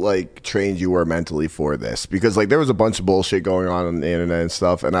well like trained you were mentally for this, because like there was a bunch of bullshit going on the internet and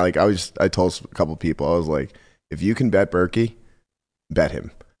stuff, and I told a couple people, I was like, if you can bet Berkey, bet him.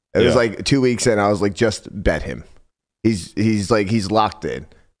 It was like 2 weeks in, I was like, just bet him. He's locked in,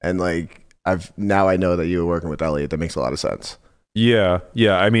 and like I know that you were working with Elliot. That makes a lot of sense. Yeah.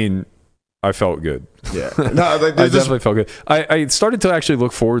 I mean, I felt good. Yeah, no, like, I definitely felt good. I started to actually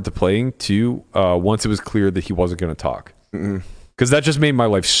look forward to playing too once it was clear that he wasn't going to talk. Mm-hmm. Because that just made my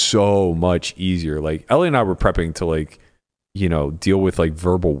life so much easier. Like Ellie and I were prepping to like, deal with like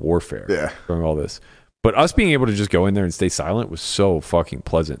verbal warfare during all this. But us being able to just go in there and stay silent was so fucking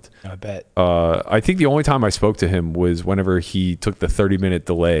pleasant. I bet. I think the only time I spoke to him was whenever he took the 30-minute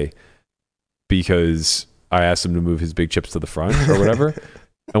delay because I asked him to move his big chips to the front or whatever.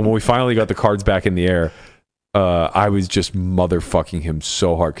 And when we finally got the cards back in the air, I was just motherfucking him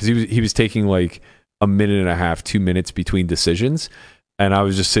so hard because he was taking like a minute and a half, 2 minutes between decisions. And I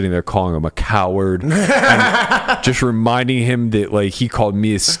was just sitting there calling him a coward and just reminding him that like he called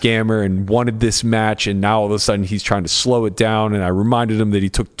me a scammer and wanted this match. And now all of a sudden he's trying to slow it down. And I reminded him that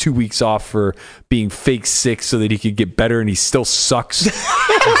he took 2 weeks off for being fake sick so that he could get better. And he still sucks.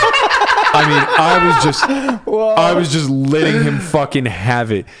 I mean, I was just letting him fucking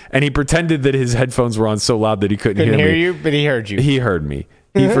have it. And he pretended that his headphones were on so loud that he couldn't hear me. You, but he heard you. He heard me.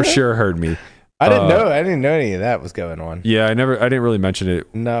 He for sure heard me. I didn't know any of that was going on. Yeah, I didn't really mention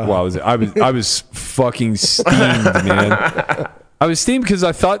it. No. While I was fucking steamed, man. I was steamed because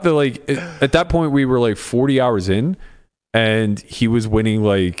I thought that like at that point we were like 40 hours in, and he was winning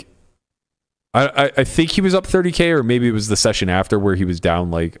like I think he was up 30K, or maybe it was the session after where he was down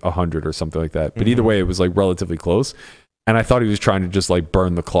like 100 or something like that. But either way, it was like relatively close, and I thought he was trying to just like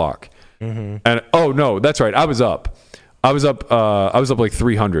burn the clock. Mm-hmm. And oh no, that's right, I was up like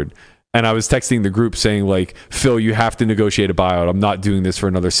 300. And I was texting the group saying like, Phil, you have to negotiate a buyout. I'm not doing this for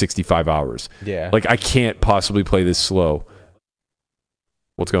another 65 hours. Yeah. Like I can't possibly play this slow.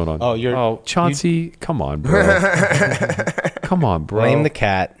 What's going on? Oh, Chauncey, come on, bro. Come on, bro. Blame the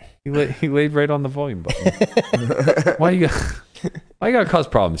cat. He laid right on the volume button. Why you gotta cause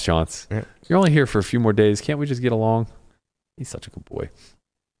problems, Chance? You're only here for a few more days. Can't we just get along? He's such a good boy.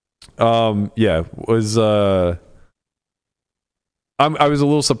 I was a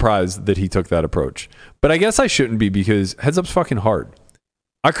little surprised that he took that approach, but I guess I shouldn't be, because heads up's fucking hard.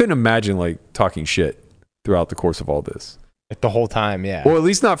 I couldn't imagine like talking shit throughout the course of all this. Like the whole time, yeah. Well, at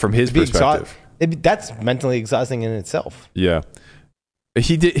least not from his perspective. That's mentally exhausting in itself. Yeah.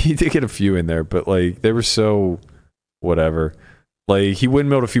 He did get a few in there, but like they were so whatever. Like he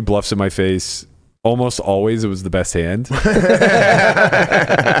windmilled a few bluffs in my face. Almost always it was the best hand.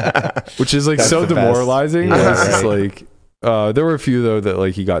 Which is like that's so demoralizing. Yeah. It's just like there were a few though that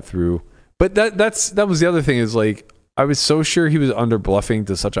like he got through. But that was the other thing, is like I was so sure he was under bluffing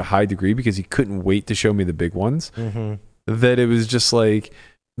to such a high degree because he couldn't wait to show me the big ones. Mm-hmm. That it was just like,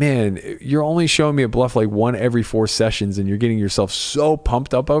 man, you're only showing me a bluff like one every 4 sessions, and you're getting yourself so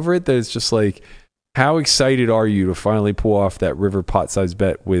pumped up over it that it's just like, how excited are you to finally pull off that river pot size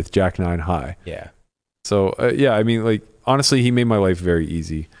bet with Jack 9 high? Yeah. So yeah, I mean, like honestly, he made my life very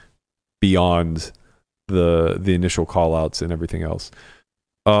easy beyond the initial call outs and everything else.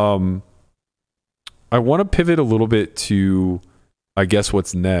 I want to pivot a little bit to, I guess,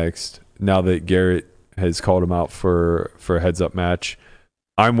 what's next now that Garrett has called him out for a heads up match.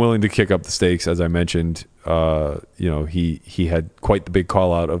 I'm willing to kick up the stakes, as I mentioned. He had quite the big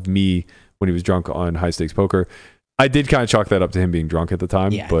call out of me when he was drunk on high stakes poker. I did kind of chalk that up to him being drunk at the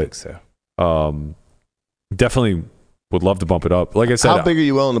time, yeah, but I think so. Definitely would love to bump it up. Like I said, how big are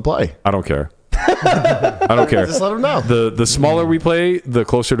you willing to play? I don't care. I don't care. Just let him know. The smaller we play, the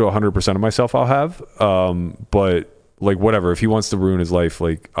closer to 100% of myself I'll have. But like whatever, if he wants to ruin his life,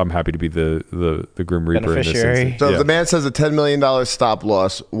 like I'm happy to be the Grim Reaper in this instance. So if the man says a $10 million stop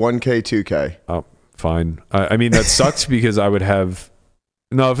loss, 1K, 2K. Oh, fine. I mean that sucks because I would have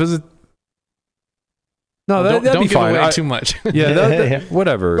if it's a that'd don't be give fine. Away too much. Yeah,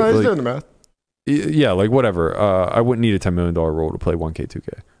 whatever. No, he's like, doing the math. Yeah, like whatever. I wouldn't need a $10 million roll to play 1K,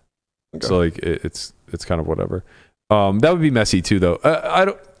 2K. Okay. So like it's kind of whatever. That would be messy too, though. I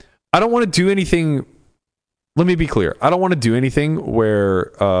don't want to do anything. Let me be clear. I don't want to do anything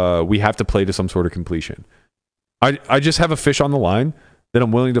where we have to play to some sort of completion. I just have a fish on the line that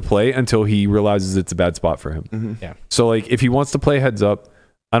I'm willing to play until he realizes it's a bad spot for him. Mm-hmm. Yeah. So like if he wants to play heads up,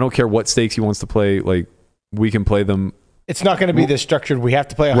 I don't care what stakes he wants to play. Like we can play them. It's not going to be this structured. We have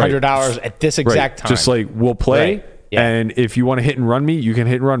to play 100 hours at this exact time. Just like we'll play. Right. Yeah. And if you want to hit and run me, you can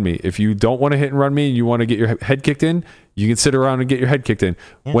hit and run me. If you don't want to hit and run me and you want to get your head kicked in, you can sit around and get your head kicked in.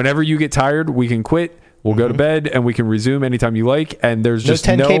 Yeah. Whenever you get tired, we can quit. We'll go to bed and we can resume anytime you like. And there's just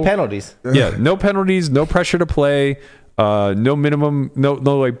no 10K penalties. Yeah, no penalties, no pressure to play, no minimum, no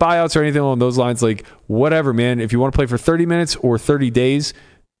like buyouts or anything along those lines. Like whatever, man. If you want to play for 30 minutes or 30 days,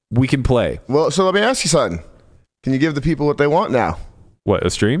 we can play. Well, so let me ask you something. Can you give the people what they want now? What, a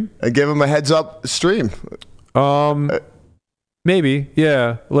stream? And give them a heads up stream. Maybe,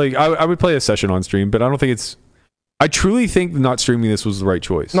 yeah. Like I would play a session on stream, but I don't think it's. I truly think not streaming this was the right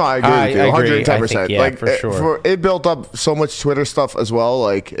choice. No, I agree with you 110%. Yeah, like for sure. It built up so much Twitter stuff as well.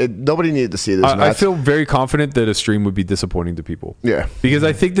 Like nobody needed to see this. I feel very confident that a stream would be disappointing to people. Yeah, because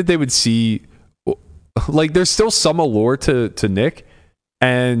I think that they would see, like, there's still some allure to Nick,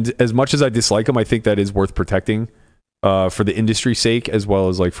 and as much as I dislike him, I think that is worth protecting for the industry's sake as well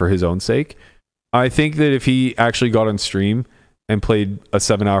as like for his own sake. I think that if he actually got on stream and played a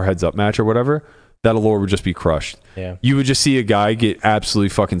 7-hour heads up match or whatever, that allure would just be crushed. Yeah. You would just see a guy get absolutely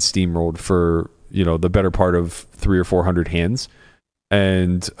fucking steamrolled for, the better part of 300 or 400 hands.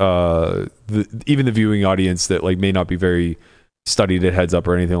 And even the viewing audience that like may not be very studied at heads up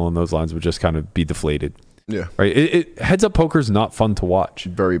or anything along those lines would just kind of be deflated. Yeah. Right. Heads up poker is not fun to watch.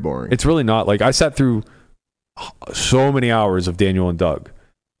 Very boring. It's really not. Like I sat through so many hours of Daniel and Doug.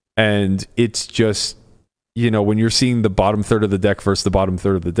 And it's just, when you're seeing the bottom third of the deck versus the bottom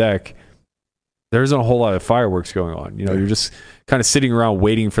third of the deck, there isn't a whole lot of fireworks going on. You're just kind of sitting around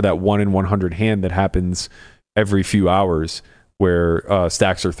waiting for that 1 in 100 hand that happens every few hours where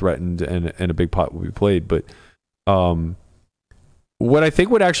stacks are threatened and a big pot will be played. But what I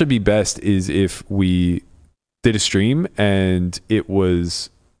think would actually be best is if we did a stream and it was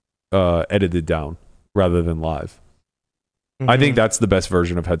edited down rather than live. I think that's the best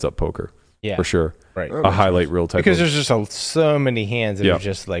version of heads up poker. Yeah, for sure. Right. A highlight reel type. Because there's just so many hands that are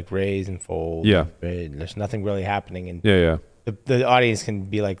just like raise and fold. Yeah. And there's nothing really happening. And the audience can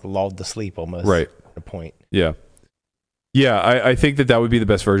be like lulled to sleep almost. Right. At a point. Yeah. Yeah. I think that would be the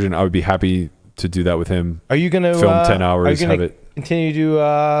best version. I would be happy to do that with him. Are you going to film 10 hours? Are you going to continue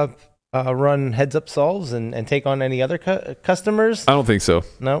to run heads up solves and take on any other customers? I don't think so.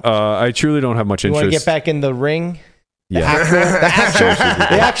 No. I truly don't have much interest. You want to get back in the ring? Yeah.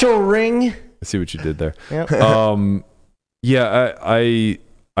 The actual ring. I see what you did there. Yep. Yeah,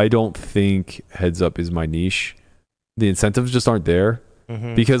 I don't think heads up is my niche. The incentives just aren't there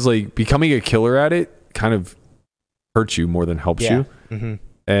because like becoming a killer at it kind of hurts you more than helps you.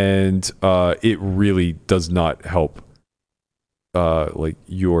 And it really does not help like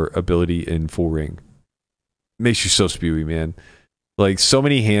your ability in full ring. Makes you so spewy, man. Like so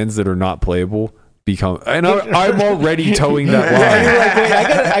many hands that are not playable become, and I'm already towing that line. Yeah, you're like,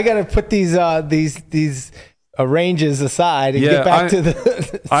 wait, I gotta put these ranges aside and get back to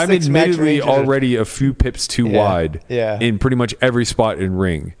the I'm admittedly already a few pips too wide in pretty much every spot in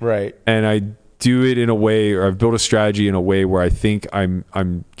ring. Right. And I do it in a way, or I've built a strategy in a way where I think I'm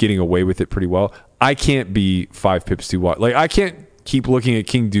getting away with it pretty well. I can't be 5 pips too wide. Like I can't keep looking at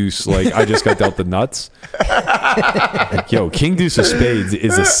King Deuce like I just got dealt the nuts. Like, yo, King Deuce of Spades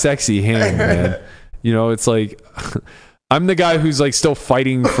is a sexy hand, man. You know, it's like I'm the guy who's like still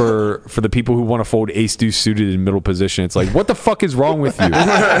fighting for the people who want to fold ace deuce suited in middle position. It's like, what the fuck is wrong with you?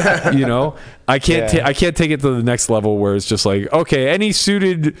 You know, I can't take it to the next level where it's just like, okay, any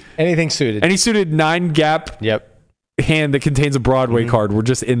suited 9 gap hand that contains a Broadway card, we're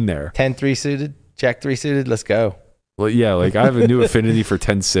just in there. 10-3 suited, Jack 3 suited, let's go. Well, yeah, like I have a new affinity for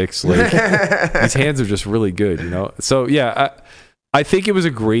 10-6. Like these hands are just really good, you know. So yeah, I think it was a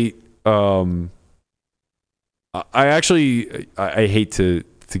great. I hate to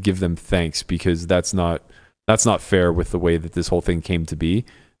give them thanks because that's not fair with the way that this whole thing came to be.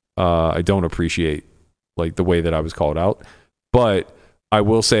 I don't appreciate like the way that I was called out, but I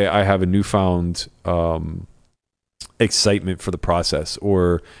will say I have a newfound excitement for the process,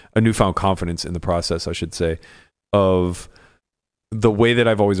 or a newfound confidence in the process, I should say, of the way that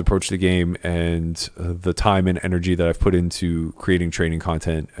I've always approached the game and the time and energy that I've put into creating training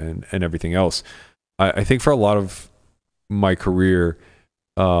content and everything else. I think for a lot of my career,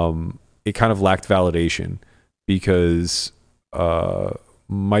 it kind of lacked validation because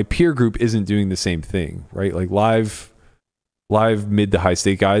my peer group isn't doing the same thing, right? Like live mid to high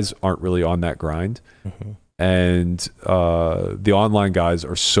stake guys aren't really on that grind. And the online guys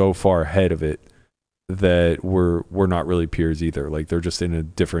are so far ahead of it that we're not really peers either. Like they're just in a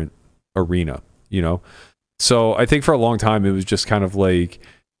different arena, you know? So I think for a long time, it was just kind of like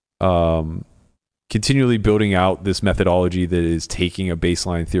continually building out this methodology that is taking a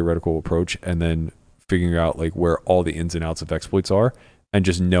baseline theoretical approach and then figuring out like where all the ins and outs of exploits are, and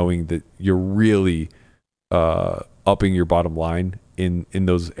just knowing that you're really upping your bottom line in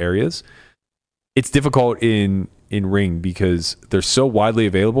those areas. It's difficult in ring because they're so widely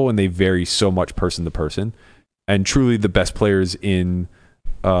available and they vary so much person to person. And truly the best players in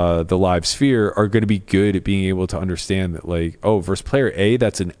the live sphere are going to be good at being able to understand that like, oh, versus player A,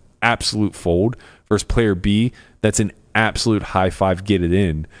 that's an absolute fold. Versus player B, that's an absolute high five, get it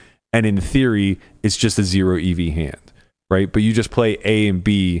in. And in theory, it's just a 0 EV hand, right? But you just play A and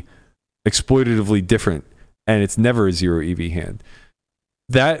B exploitatively different, and it's never a 0 EV hand.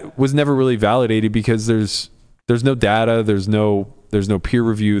 That was never really validated because there's no data, there's no peer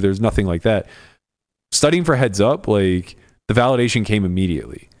review, there's nothing like that. Studying for heads up, like the validation came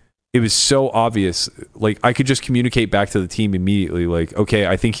immediately. It was so obvious. Like I could just communicate back to the team immediately. Like, okay,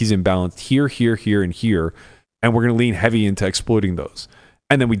 I think he's imbalanced here, here, here, and here. And we're going to lean heavy into exploiting those.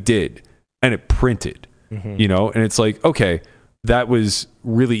 And then we did. And it printed, you know? And it's like, okay, that was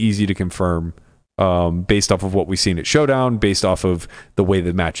really easy to confirm based off of what we've seen at Showdown, based off of the way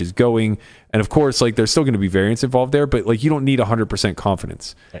the match is going. And of course, like there's still going to be variance involved there, but like you don't need 100%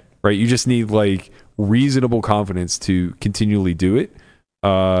 confidence, right? You just need like reasonable confidence to continually do it.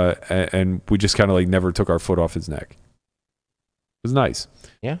 And we just kind of like never took our foot off his neck. It was nice.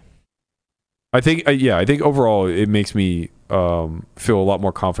 Yeah. I think overall it makes me feel a lot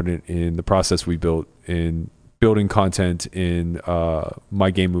more confident in the process we built in building content in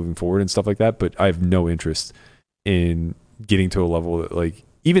my game moving forward and stuff like that. But I have no interest in getting to a level that like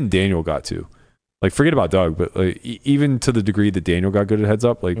even Daniel got to. Like, forget about Doug, but like, even to the degree that Daniel got good at heads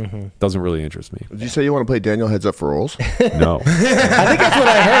up, like, doesn't really interest me. Did you say you want to play Daniel heads up for rolls? No. I think that's what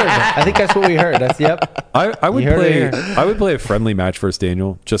I heard. I think that's what we heard. That's I would play a friendly match versus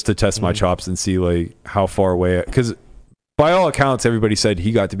Daniel just to test my chops and see like how far away. Because by all accounts, everybody said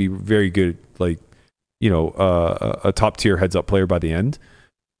he got to be very good, like, you know, a top tier heads up player by the end.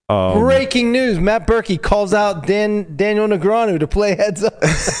 Breaking news: Matt Berkey calls out Daniel Negreanu to play heads up.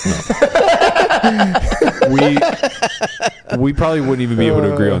 We probably wouldn't even be able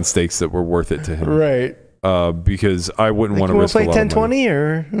to agree on stakes that were worth it to him, right? Because I wouldn't want to risk play a lot 10-20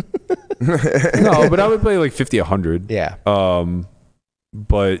 or No, but I would play like 50, 100. Yeah.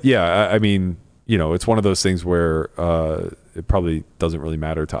 But yeah, I mean, it's one of those things where it probably doesn't really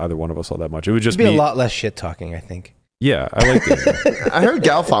matter to either one of us all that much. It would just be a lot less shit talking, I think. Yeah, I like it. I heard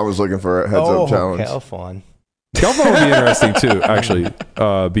Galfon was looking for a heads-up challenge. Galfon would be interesting too, actually,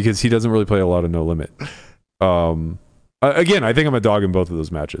 because he doesn't really play a lot of No Limit. Again, I think I'm a dog in both of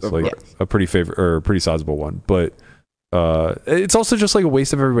those matches, a pretty sizable one. But it's also just like a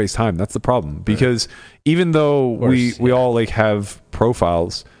waste of everybody's time. That's the problem, because even though we all like have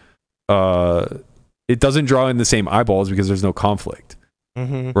profiles, it doesn't draw in the same eyeballs because there's no conflict.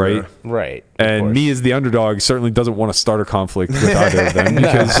 Right. And me as the underdog certainly doesn't want to start a conflict with either of them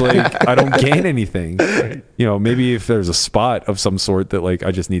because like I don't gain anything. Maybe if there's a spot of some sort that like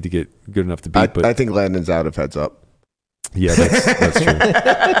I just need to get good enough to beat. But I think Landon's out of heads up. Yeah, that's true.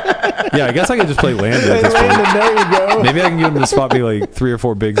 Yeah, I guess I could just play Landon at this point. There you go. Maybe I can get him to spot me like 3 or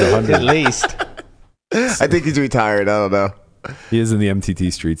 4 bigs 100 at least. I think he's retired. I don't know. He is in the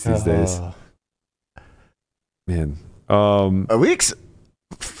MTT streets these days. Man, are we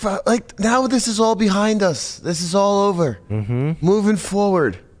like now? This is all behind us. This is all over. Moving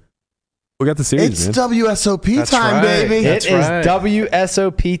forward. We got the series. It's WSOP time, baby. It is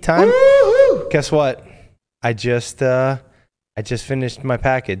WSOP time. Woo-hoo! Guess what? I just finished my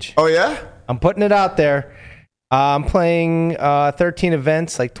package. Oh yeah? I'm putting it out there. I'm playing 13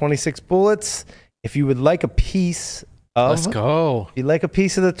 events, like 26 bullets. If you would like a piece of, let's go. If you'd like a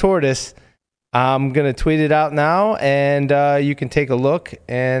piece of the tortoise, I'm gonna tweet it out now, and you can take a look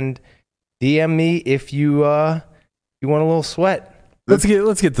and DM me if you want a little sweat. Let's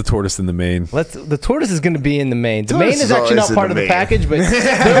get the tortoise in the main. The tortoise is going to be in the main. The main is actually not part of the package, but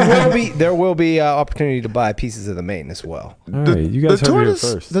there will be opportunity to buy pieces of the main as well. All right, you guys heard it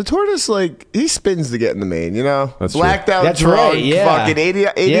first. The tortoise, like he spins to get in the main. That's blacked true. out That's drunk, right, yeah. fucking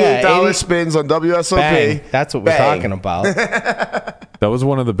 $88 spins on WSOP. Bang. That's what we're talking about. That was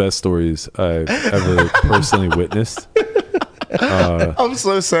one of the best stories I've ever personally witnessed. I'm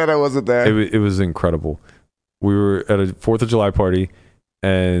so sad I wasn't there. It was incredible. We were at a 4th of July party,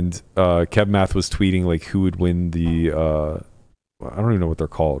 and Kev Math was tweeting like who would win the I don't even know what they're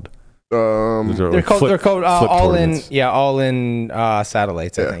called. They're called all in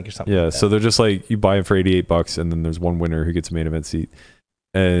satellites, I think, or something. Yeah, like that. so they're just like you buy them for $88, and then there's one winner who gets a main event seat,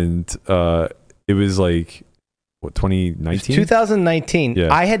 and it was like what 2019, 2019.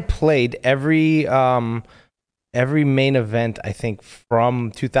 Yeah. I had played every main event I think from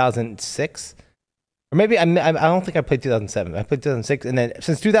 2006. Or maybe I don't think I played 2007. I played 2006, and then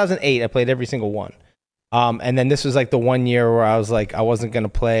since 2008, I played every single one. And then this was like the 1 year where I was like, I wasn't gonna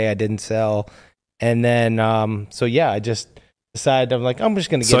play. I didn't sell, and then I just decided I'm like, I'm just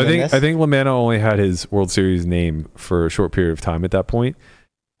gonna get in this. I think Lamanna only had his World Series name for a short period of time at that point.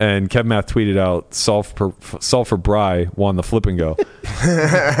 And Kev Math tweeted out, "Solve for Bry won the flip and go."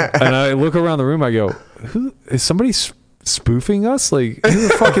 And I look around the room, I go, "Who is somebody spoofing us? Like, who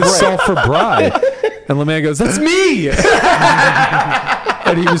the fuck is Solve for Bry?" And LeMay goes, "That's me."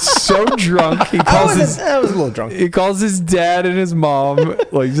 And he was so drunk. I was a little drunk. He calls his dad and his mom,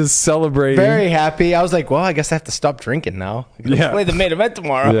 like just celebrating. Very happy. I was like, well, I guess I have to stop drinking now. Play the main event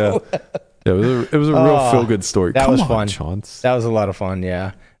tomorrow. Yeah, it was a real feel good story. That was fun. Chance. That was a lot of fun.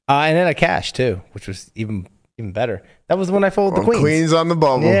 Yeah, and then I cashed too, which was even better. That was when I folded the queens. Queens on the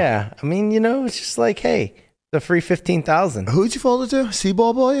bubble. Yeah, I mean, it's just like, hey. The free 15,000. Who'd you fold it to?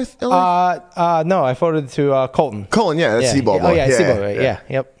 Seaball Boy? No, I folded to Colton. Colton, yeah, that's Seaball Boy. Oh yeah, Seaball Boy. Yeah,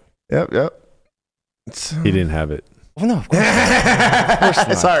 yep. He didn't have it. Well, no, of course not. Of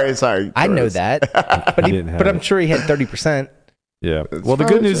course not. Sorry. I know that, but I'm sure he had 30%. Yeah. Well, the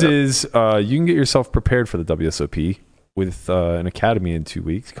good news is you can get yourself prepared for the WSOP with an academy in 2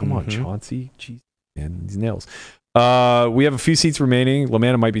 weeks. Come on, Chauncey. Jeez, man, these nails. We have a few seats remaining.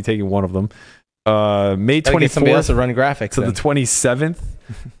 Lamanna might be taking one of them. May 24th to run graphics to the 27th.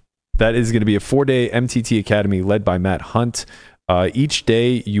 That is going to be a 4-day MTT Academy led by Matt Hunt. Each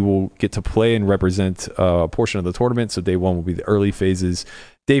day you will get to play and represent a portion of the tournament. So day 1 will be the early phases.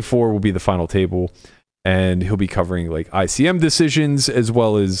 Day 4 will be the final table. And he'll be covering like ICM decisions as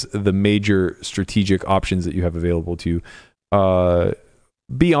well as the major strategic options that you have available to you.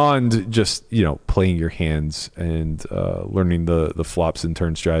 Beyond just playing your hands and learning the flops and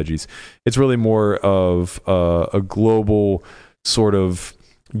turn strategies, it's really more of a global sort of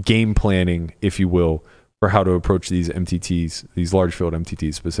game planning, if you will, for how to approach these MTTs, these large field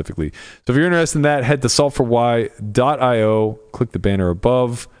MTTs specifically. So if you're interested in that, head to solveforwhy.io, click the banner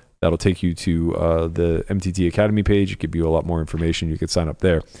above. That'll take you to the MTT Academy page. It'll give you a lot more information. You can sign up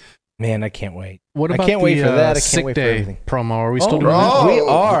there. Man, I can't wait. What about I can't wait for that. I can't sick wait for day everything. promo? Are we still doing that? We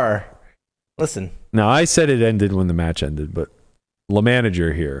are. Listen. Now, I said it ended when the match ended, but the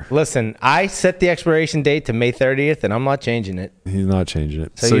manager here. Listen, I set the expiration date to May 30th, and I'm not changing it. He's not changing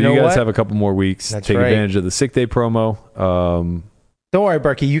it. So you guys what? have a couple more weeks. That's Take right. advantage of the sick day promo. Don't worry,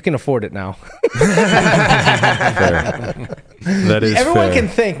 Berkey. You can afford it now. That is Everyone fair. can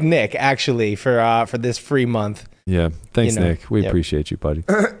thank Nick, actually, for this free month. Yeah. Thanks, Nick. We appreciate you, buddy.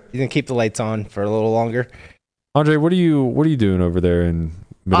 He's going to keep the lights on for a little longer. Andre, what are you doing over there in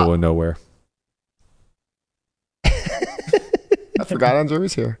middle of nowhere? I forgot Andre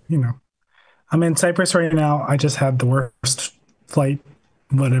was here. I'm in Cyprus right now. I just had the worst flight,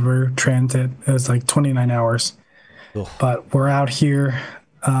 whatever, transit. It was like 29 hours. Ugh. But we're out here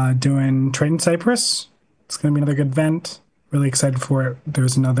doing Trade in Cyprus. It's going to be another good event. Really excited for it.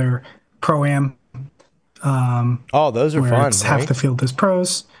 There's another Pro-Am. Those are fun. It's half the field is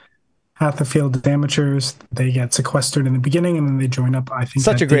pros, half the field is amateurs. They get sequestered in the beginning, and then they join up, I think,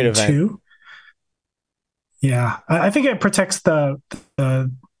 such a great event. 2. Yeah. I think it protects the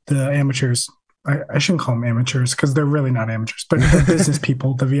amateurs. I shouldn't call them amateurs because they're really not amateurs, but the business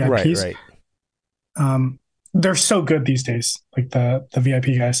people, the VIPs. Right. They're so good these days, like the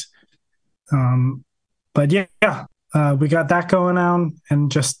VIP guys. But yeah, we got that going on,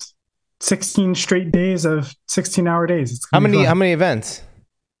 and just 16 straight days of 16-hour days. It's how many events?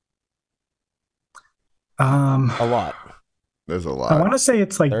 A lot. There's a lot. I want to say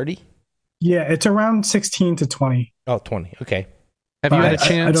it's like 30. Yeah, it's around 16 to 20. Oh, 20. Okay. Have you had a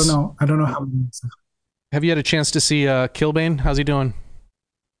chance? I don't know. I don't know how many. Have you had a chance to see Kilbane? How's he doing?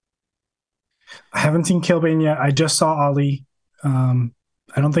 I haven't seen Kilbane yet. I just saw Ali. I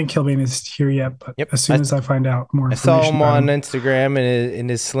don't think Kilbane is here yet, but as soon as I find out more information, I saw him on Instagram in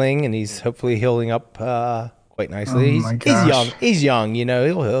his sling, and he's hopefully healing up quite nicely. He's young. He's young.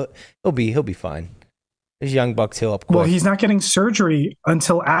 He'll be fine. These young bucks heal up quick. Well, he's not getting surgery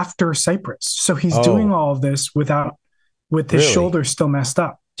until after Cyprus, so he's doing all of this with his shoulder still messed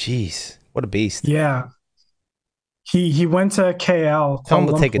up. Jeez, what a beast! Yeah, he went to KL. Tell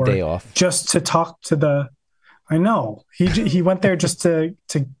him to take a day off just to talk to the. I know he went there just to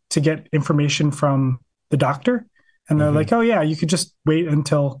get information from the doctor, and they're like, "Oh yeah, you could just wait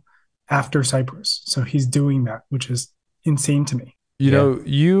until after Cyprus." So he's doing that, which is insane to me.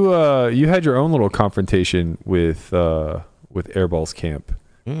 You had your own little confrontation with Airball's camp.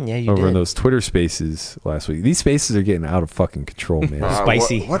 Yeah, you over did. in those Twitter spaces last week. These spaces are getting out of fucking control, man.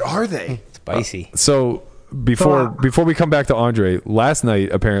 Spicy. What are they? Spicy. So before we come back to Andre, last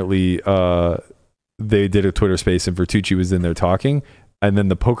night apparently they did a Twitter space and Vertucci was in there talking, and then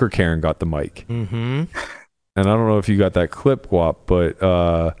the poker Karen got the mic. Mm-hmm. And I don't know if you got that clip, Guap, but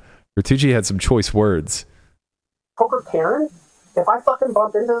Vertucci had some choice words. Poker Karen? If I fucking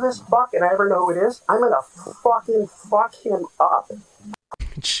bump into this fuck and I ever know who it is, I'm gonna fucking fuck him up.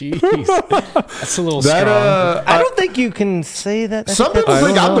 Jeez. That's a little strong. I don't think you can say that. Some people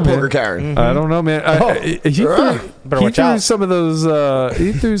think I'm the poker Karen. Mm-hmm. I don't know, man. He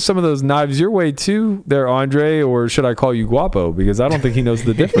threw some of those knives your way too, there, Andre, or should I call you Guapo? Because I don't think he knows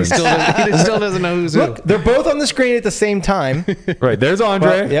the difference. He still doesn't know who's Look, they're both on the screen at the same time. Right, there's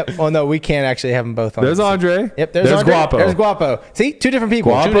Andre. Well, yep. Oh no, we can't actually have them both on. There's Andre. Yep, there's Andre. Guapo. There's Guapo. See, two different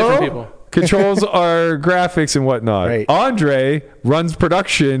people. Guapo Two different people. Controls our graphics and whatnot. Right. Andre runs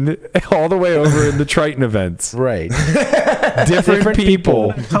production all the way over in the Triton events. Right. Different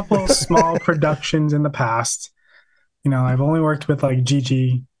people. A couple small productions in the past. I've only worked with like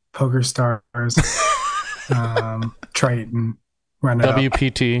GG, Poker Stars, Triton, Run It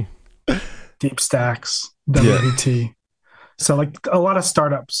WPT, Up, Deep Stacks, WPT. Yeah. So like a lot of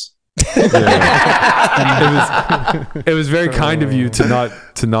startups. Yeah. It was very kind of you to not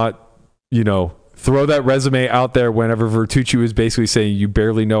throw that resume out there whenever Vertucci was basically saying you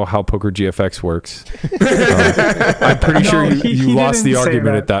barely know how Poker GFX works. I'm pretty sure you lost the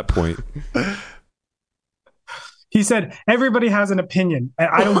argument at that point. He said, everybody has an opinion.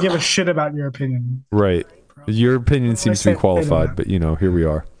 I don't give a shit about your opinion. Right. Your opinion seems to be qualified, but here we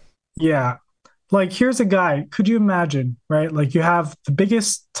are. Yeah. Like, here's a guy. Could you imagine, right? Like, you have the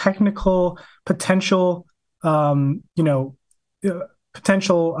biggest technical potential,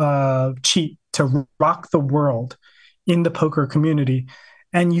 cheat to rock the world in the poker community,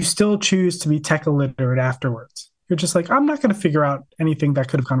 and you still choose to be tech illiterate afterwards. You're just like, I'm not going to figure out anything that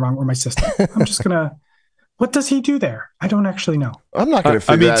could have gone wrong with my system. I'm just going to... What does he do there? I don't actually know. I'm not going to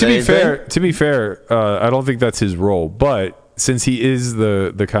figure out anything. To be fair, I don't think that's his role. But since he is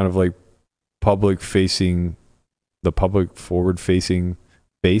the kind of like public forward-facing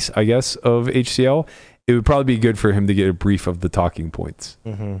base, I guess, of HCL, it would probably be good for him to get a brief of the talking points.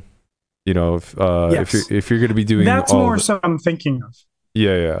 Mm-hmm. If you're going to be doing that's more so I'm thinking of.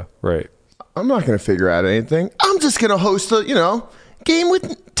 Yeah, right. I'm not going to figure out anything. I'm just going to host a, game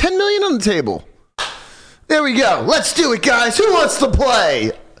with 10 million on the table. There we go. Let's do it, guys. Who wants to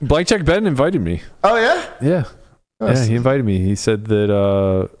play? Blank Check Ben invited me. Oh, yeah? Yeah. Nice. Yeah, he invited me. He said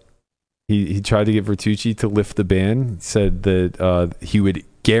that he tried to get Vertucci to lift the ban. He said that he would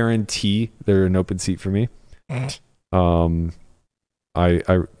guarantee there an open seat for me. I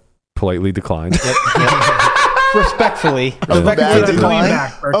politely declined. Respectfully. Imagine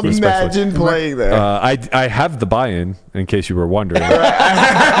playing there. I have the buy-in, in case you were wondering.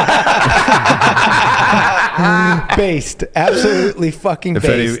 Based. Absolutely fucking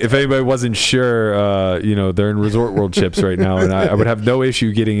based. If anybody wasn't sure, they're in Resort World chips right now, and I would have no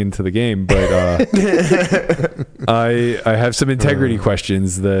issue getting into the game, but I have some integrity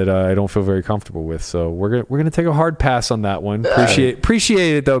questions that I don't feel very comfortable with, so we're gonna take a hard pass on that one.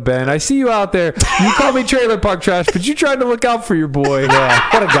 Appreciate it though, Ben. I see you out there. You call me trailer park trash, but you tried to look out for your boy.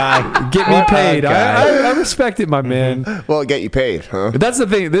 Yeah, what a guy. Get me paid. I respect it, my man. Well, get you paid, huh? But that's the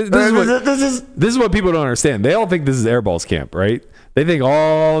thing. This is what people don't understand. They all think this is Airball's camp, right? They think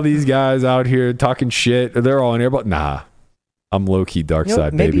all these guys out here talking shit, they're all in Airball. Nah, I'm low-key dark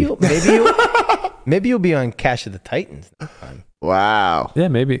side, baby. Maybe you'll be on Cash of the Titans next time. Wow. Yeah,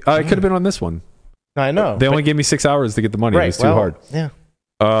 maybe. I could have been on this one. I know. They only gave me 6 hours to get the money. Right, it was too hard. Yeah.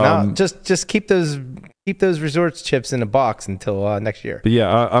 No, just keep those resorts chips in a box until next year. But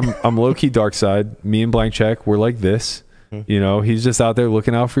yeah, I'm low-key dark side. Me and Blank Check, we're like this. He's just out there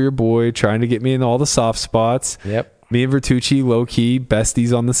looking out for your boy, trying to get me in all the soft spots. Yep. Me and Vertucci, low-key,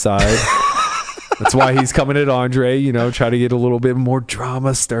 besties on the side. That's why he's coming at Andre, try to get a little bit more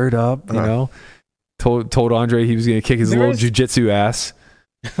drama stirred up, Told Andre he was going to kick his little jiu-jitsu ass.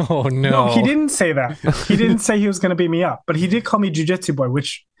 Oh, no. No, he didn't say that. He didn't say he was going to beat me up, but he did call me jiu-jitsu boy,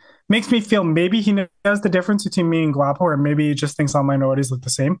 which makes me feel maybe he knows the difference between me and Glappo, or maybe he just thinks all minorities look the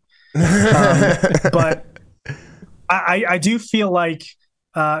same. But I do feel like,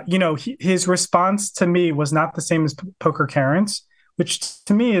 his response to me was not the same as Poker Karen's, which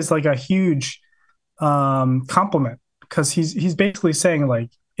to me is like a huge compliment, because he's basically saying, like,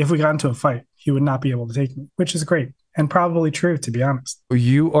 if we got into a fight, he would not be able to take me, which is great and probably true, to be honest.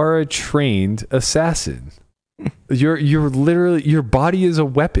 You are a trained assassin. You're literally, your body is a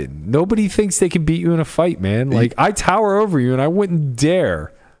weapon. Nobody thinks they can beat you in a fight, man. Like, I tower over you and I wouldn't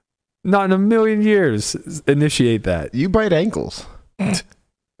dare. Not in a million years initiate that. You bite ankles. Ain't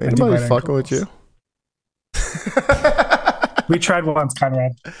nobody fucking with you. We tried once,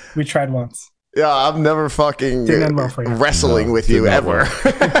 Conrad. We tried once. Yeah, I've never fucking wrestling with you ever.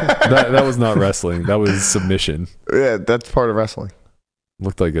 That was not wrestling. That was submission. Yeah, that's part of wrestling.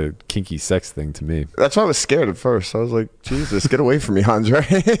 Looked like a kinky sex thing to me. That's why I was scared at first. I was like, Jesus, get away from me, Andre.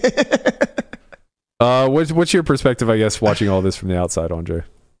 What's your perspective, I guess, watching all this from the outside, Andre?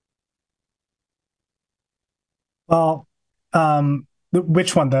 Well,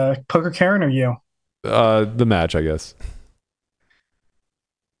 which one? The Poker Karen or you? The match, I guess.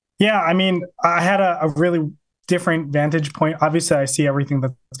 Yeah, I mean, I had a really different vantage point. Obviously, I see everything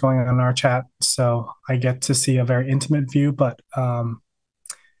that's going on in our chat, so I get to see a very intimate view. But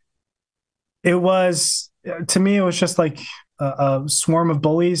it was, to me, it was just like a swarm of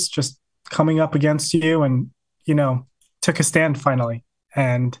bullies just coming up against you, and took a stand finally.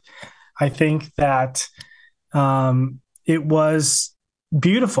 And I think that it was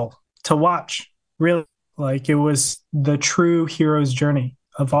beautiful to watch. Really, like, it was the true hero's journey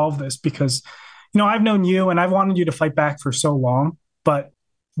of all of this, because I've known you and I've wanted you to fight back for so long, but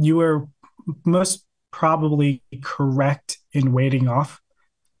you were most probably correct in waiting off,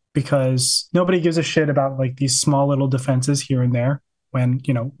 because nobody gives a shit about like these small little defenses here and there when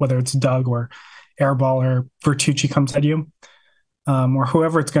whether it's Doug or Airball or Vertucci comes at you, or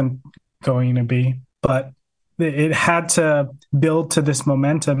whoever it's going to be. But it had to build to this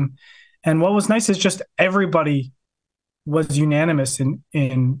momentum. And what was nice is just everybody was unanimous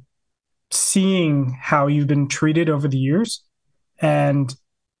in seeing how you've been treated over the years, and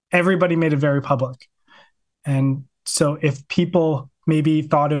everybody made it very public. And so if people maybe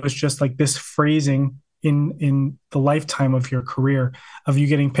thought it was just like this phrasing in the lifetime of your career of you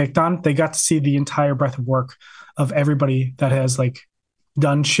getting picked on, they got to see the entire breadth of work of everybody that has like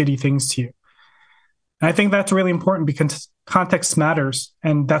done shitty things to you. And I think that's really important, because context matters.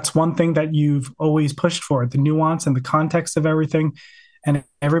 And that's one thing that you've always pushed for, the nuance and the context of everything. And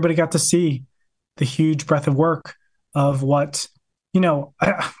everybody got to see the huge breadth of work of what, I don't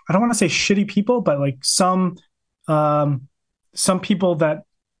want to say shitty people, but like some people that,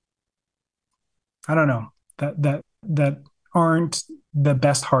 I don't know, that aren't the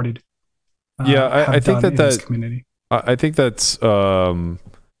best hearted. I think that community. I think that's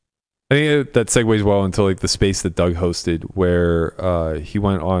I think that segues well into like the space that Doug hosted, where he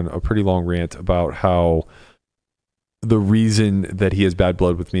went on a pretty long rant about how the reason that he has bad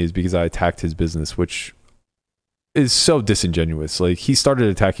blood with me is because I attacked his business, which is so disingenuous. Like, he started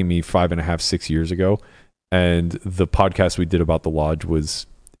attacking me 5.5, 6 years ago, and the podcast we did about the lodge was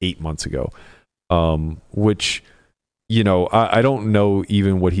 8 months ago, which, you know, I don't know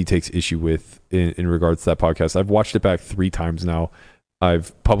even what he takes issue with in regards to that podcast. I've watched it back 3 times now.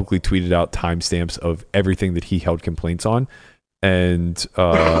 I've publicly tweeted out timestamps of everything that he held complaints on. And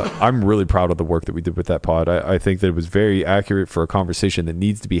I'm really proud of the work that we did with that pod. I think that it was very accurate for a conversation that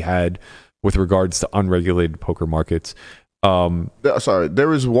needs to be had with regards to unregulated poker markets. Sorry, there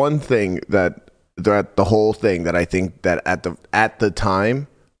was one thing that the whole thing that I think that at the time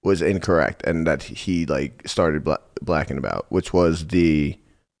was incorrect, and that he like started blacking about, which was the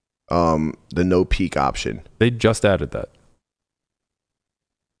no peak option. They just added that.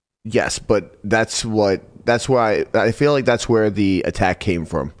 Yes, but that's why I feel like that's where the attack came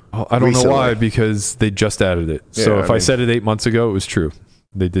from. Oh, I don't know why, because they just added it. Yeah, so if I said it 8 months ago, it was true.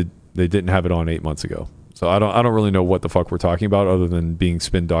 They didn't have it on 8 months ago. So I don't really know what the fuck we're talking about, other than being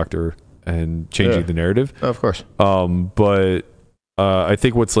spin doctor and changing the narrative. Of course. But I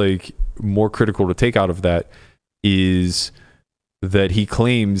think what's like more critical to take out of that is that he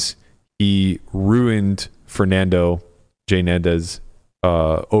claims he ruined Fernando J. Nandez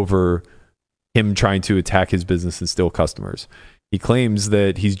over him trying to attack his business and steal customers. He claims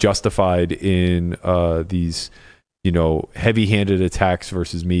that he's justified in these, you know, heavy-handed attacks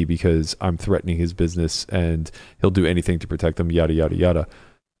versus me because I'm threatening his business and he'll do anything to protect them, yada, yada, yada.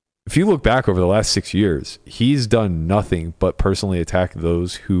 If you look back over the last 6 years, he's done nothing but personally attack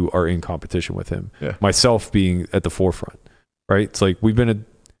those who are in competition with him. Yeah. Myself being at the forefront, right? It's like we've been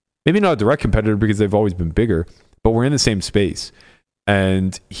maybe not a direct competitor because they've always been bigger, but we're in the same space.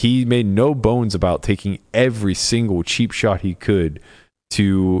 And he made no bones about taking every single cheap shot he could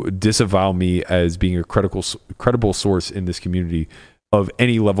to disavow me as being a credible source in this community of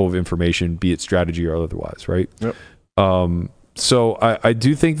any level of information, be it strategy or otherwise, right? Yep. So I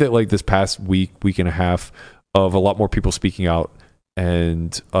do think that like this past week and a half of a lot more people speaking out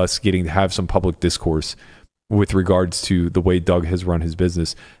and us getting to have some public discourse with regards to the way Doug has run his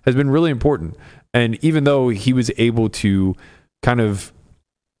business has been really important. And even though he was able to kind of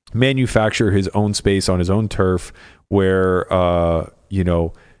manufacture his own space on his own turf where, you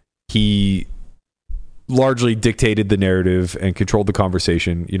know, he largely dictated the narrative and controlled the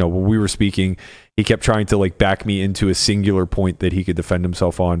conversation. You know, when we were speaking, he kept trying to like back me into a singular point that he could defend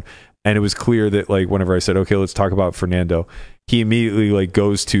himself on. And it was clear that like whenever I said, okay, let's talk about Fernando, he immediately like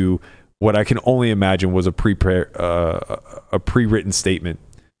goes to what I can only imagine was a pre-written statement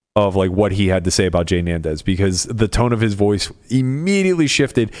of like what he had to say about Jay Nandez, because the tone of his voice immediately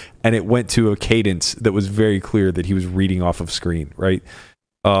shifted and it went to a cadence that was very clear that he was reading off of screen, right?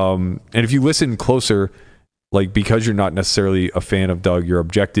 And if you listen closer, like because you're not necessarily a fan of Doug, you're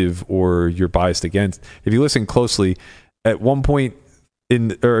objective or you're biased against, if you listen closely, at one point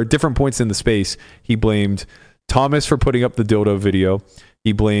or different points in the space, he blamed Thomas for putting up the dildo video.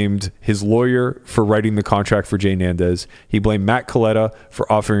 He blamed his lawyer for writing the contract for Jay Nandez. He blamed Matt Coletta for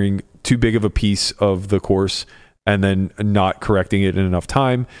offering too big of a piece of the course and then not correcting it in enough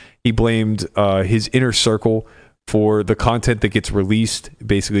time. He blamed his inner circle for the content that gets released,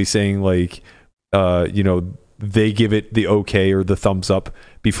 basically saying like, you know, they give it the okay or the thumbs up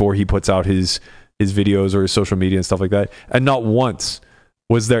before he puts out his videos or his social media and stuff like that. And not once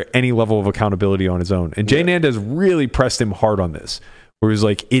was there any level of accountability on his own. And Jay Nandez really pressed him hard on this, where he was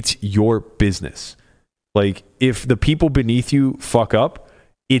like, it's your business. Like, if the people beneath you fuck up,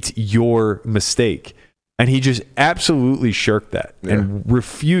 it's your mistake. And he just absolutely shirked that and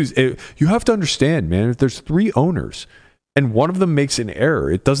refused. You have to understand, man, if there's 3 owners and one of them makes an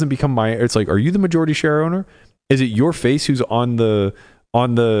error, it doesn't become my, it's like, are you the majority share owner? Is it your face who's on the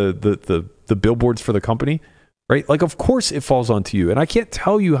billboards for the company? Right? Like, of course it falls onto you. And I can't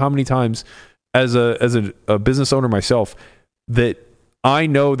tell you how many times as a business owner myself that I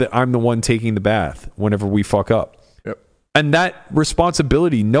know that I'm the one taking the bath whenever we fuck up. Yep. And that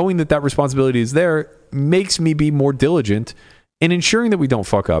responsibility, knowing that responsibility is there, makes me be more diligent in ensuring that we don't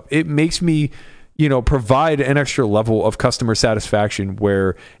fuck up. It makes me, you know, provide an extra level of customer satisfaction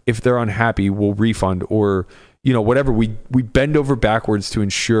where if they're unhappy, we'll refund or, you know, whatever. We bend over backwards to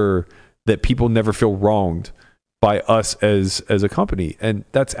ensure that people never feel wronged by us as a company. And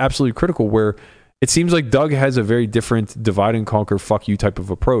that's absolutely critical, where it seems like Doug has a very different divide and conquer, fuck you type of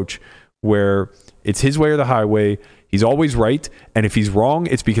approach, where it's his way or the highway. He's always right. And if he's wrong,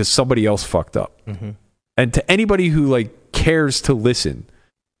 it's because somebody else fucked up. Mm-hmm. And to anybody who like cares to listen,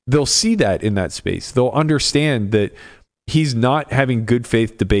 they'll see that in that space. They'll understand that he's not having good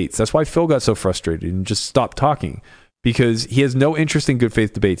faith debates. That's why Phil got so frustrated and just stopped talking, because he has no interest in good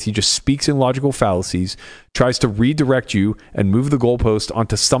faith debates. He just speaks in logical fallacies, tries to redirect you and move the goalpost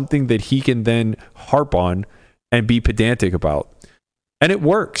onto something that he can then harp on and be pedantic about. And it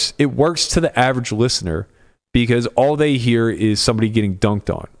works. It works to the average listener, because all they hear is somebody getting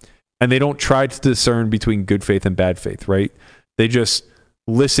dunked on. And they don't try to discern between good faith and bad faith, right? They just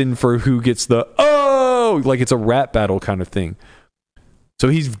listen for who gets the, oh, like it's a rap battle kind of thing. So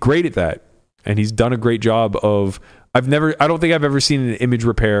he's great at that. And he's done a great job of, I don't think I've ever seen an image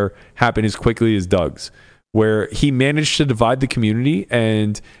repair happen as quickly as Doug's, where he managed to divide the community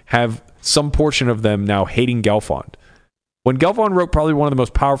and have some portion of them now hating Gelfond. When Gelfond wrote probably one of the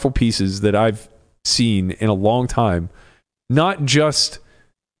most powerful pieces that I've seen in a long time, not just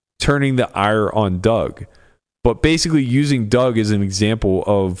turning the ire on Doug, but basically using Doug as an example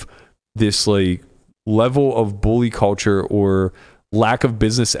of this like level of bully culture or lack of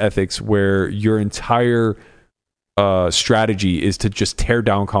business ethics where your entire strategy is to just tear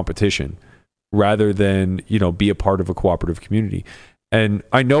down competition rather than, be a part of a cooperative community. And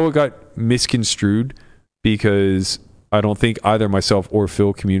I know it got misconstrued because I don't think either myself or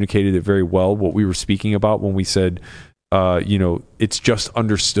Phil communicated it very well, what we were speaking about when we said, it's just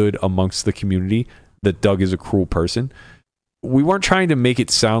understood amongst the community that Doug is a cruel person. We weren't trying to make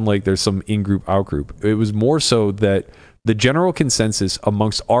it sound like there's some in-group, out-group. It was more so that the general consensus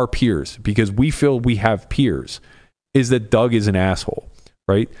amongst our peers, because we feel we have peers, is that Doug is an asshole,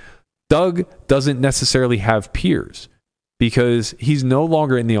 right? Doug doesn't necessarily have peers because he's no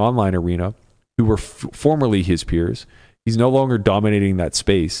longer in the online arena, who were formerly his peers. He's no longer dominating that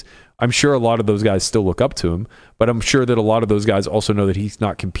space. I'm sure a lot of those guys still look up to him, but I'm sure that a lot of those guys also know that he's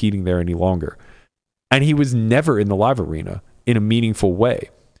not competing there any longer. And he was never in the live arena in a meaningful way.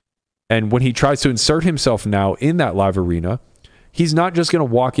 And when he tries to insert himself now in that live arena, he's not just going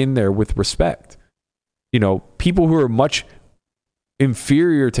to walk in there with respect. People who are much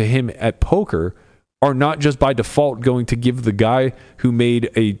inferior to him at poker are not just by default going to give the guy who made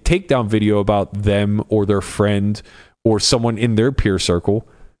a takedown video about them or their friend or someone in their peer circle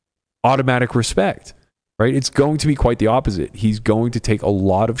automatic respect, right? It's going to be quite the opposite. He's going to take a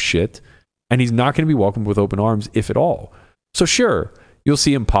lot of shit, and he's not going to be welcomed with open arms, if at all. So sure, you'll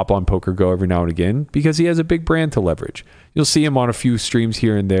see him pop on Poker Go every now and again because he has a big brand to leverage. You'll see him on a few streams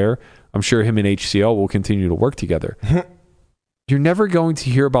here and there. I'm sure him and HCL will continue to work together. You're never going to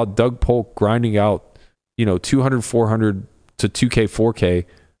hear about Doug Polk grinding out 200, 400 to 2K, 4K,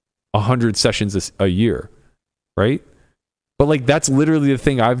 100 sessions a year, right? But that's literally the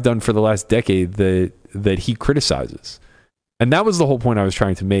thing I've done for the last decade that he criticizes. And that was the whole point I was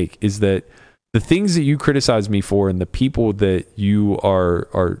trying to make, is that the things that you criticize me for and the people that you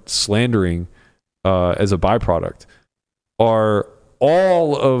are slandering as a byproduct are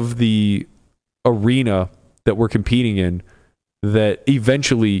all of the arena that we're competing in that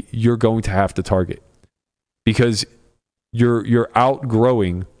eventually you're going to have to target. Because you're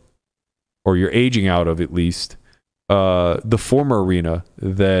outgrowing, or you're aging out of at least, the former arena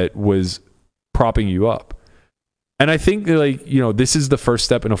that was propping you up. And I think this is the first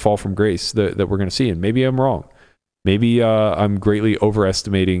step in a fall from grace that we're going to see. And maybe I'm wrong. Maybe I'm greatly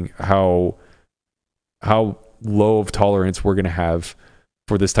overestimating how low of tolerance we're going to have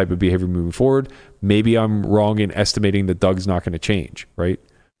for this type of behavior moving forward. Maybe I'm wrong in estimating that Doug's not going to change, right?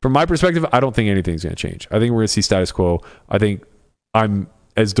 From my perspective, I don't think anything's going to change. I think we're going to see status quo. I think I'm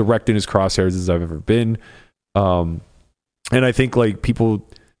as direct in his crosshairs as I've ever been. And I think people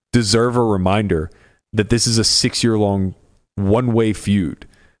deserve a reminder that this is a 6-year-long one-way feud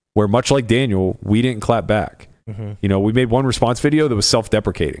where, much like Daniel, we didn't clap back. Mm-hmm. We made one response video that was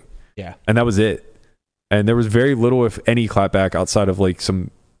self-deprecating. Yeah. And that was it. And there was very little, if any, clapback outside of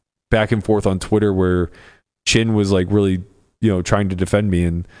some back and forth on Twitter where Chin was really, trying to defend me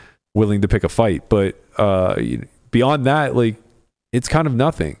and willing to pick a fight. But beyond that, it's kind of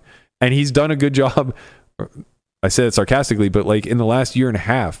nothing. And he's done a good job. I said it sarcastically, but in the last year and a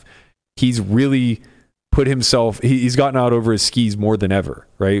half, he's really put himself, he's gotten out over his skis more than ever,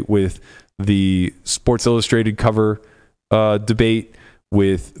 right? With the Sports Illustrated cover debate,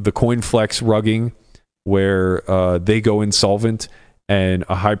 with the coin flex rugging, where they go insolvent and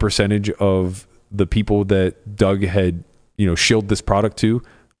a high percentage of the people that Doug had shilled this product to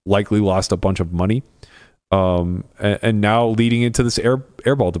likely lost a bunch of money, and now leading into this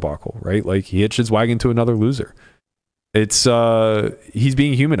airball debacle, right? He hitched his wagon to another loser. It's he's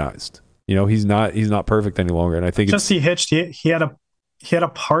being humanized. He's not perfect any longer, and I think he hitched. He had a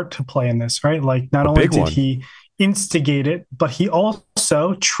part to play in this, right? Not only did he instigate it, but he also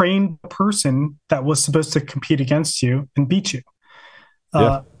also trained the person that was supposed to compete against you and beat you.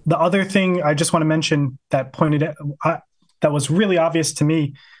 The other thing I just want to mention that pointed out, that was really obvious to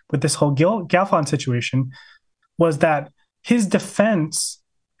me with this whole Galfond situation was that his defense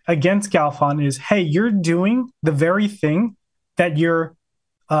against Galfond is, hey, you're doing the very thing that you're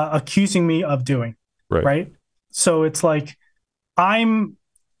accusing me of doing. Right? So it's like, I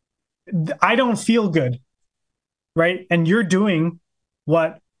don't feel good. Right? And you're doing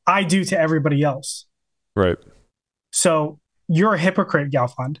what I do to everybody else. Right. So you're a hypocrite,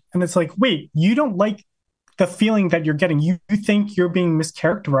 Galfond. And it's like, wait, you don't like the feeling that you're getting. You think you're being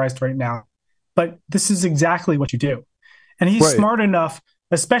mischaracterized right now, but this is exactly what you do. And he's smart enough,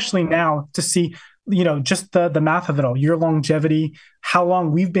 especially now, to see, just the math of it all, your longevity, how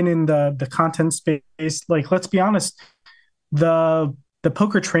long we've been in the content space. Like, let's be honest, the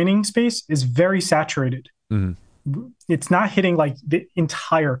poker training space is very saturated. Mm-hmm. It's not hitting like the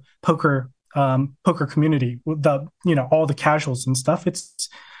entire poker community, all the casuals and stuff. It's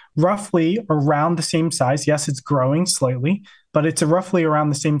roughly around the same size. Yes, it's growing slightly, but it's roughly around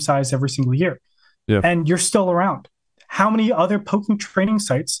the same size every single year. Yeah. And you're still around. How many other poker training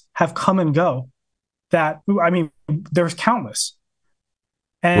sites have come and go there's countless.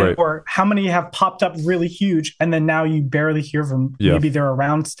 And or how many have popped up really huge and then now you barely hear from them. Yeah. Maybe they're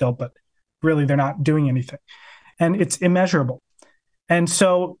around still, but really they're not doing anything. And it's immeasurable. And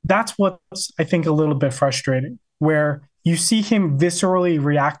so that's what's, I think, a little bit frustrating, where you see him viscerally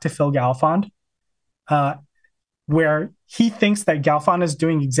react to Phil Galfond, where he thinks that Galfond is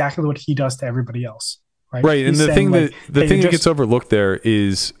doing exactly what he does to everybody else. Right. And the thing that gets overlooked there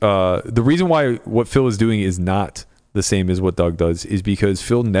is the reason why what Phil is doing is not the same as what Doug does is because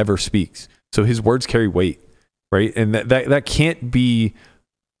Phil never speaks. So his words carry weight. Right. And that can't be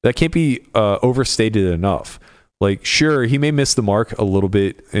overstated enough. Like, sure, he may miss the mark a little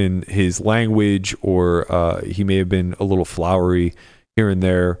bit in his language, or he may have been a little flowery here and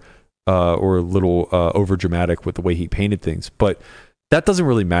there, or a little over dramatic with the way he painted things. But that doesn't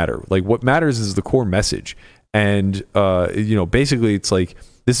really matter. Like, what matters is the core message. And basically, it's like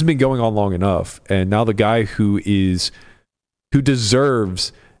this has been going on long enough, and now the guy who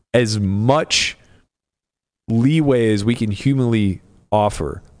deserves as much leeway as we can humanly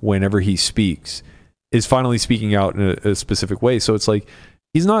offer whenever he speaks is finally speaking out in a specific way. So it's like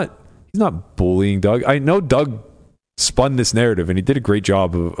he's not bullying Doug. I know Doug spun this narrative and he did a great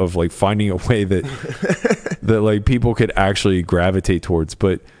job of like finding a way that that like people could actually gravitate towards.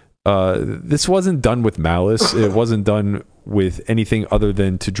 But this wasn't done with malice. It wasn't done with anything other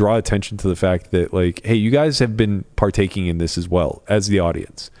than to draw attention to the fact that, like, hey, you guys have been partaking in this as well as the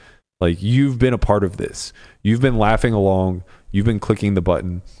audience. Like, you've been a part of this. You've been laughing along. You've been clicking the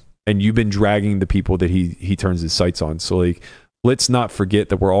button. And you've been dragging the people that he turns his sights on. So, like, let's not forget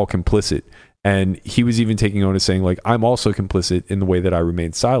that we're all complicit. And he was even taking on to saying, like, I'm also complicit in the way that I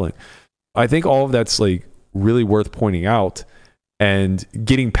remained silent. I think all of that's, like, really worth pointing out and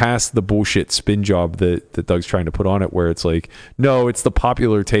getting past the bullshit spin job that Doug's trying to put on it, where it's like, no, it's the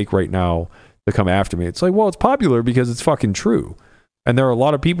popular take right now to come after me. It's like, well, it's popular because it's fucking true. And there are a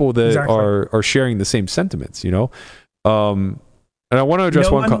lot of people that are sharing the same sentiments, you know? And I want to address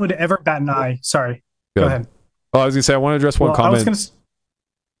one would ever bat an eye. Sorry. Go ahead. Oh, I was going to say, I want to address one comment.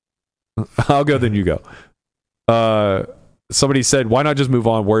 I'll go, then you go. Somebody said, why not just move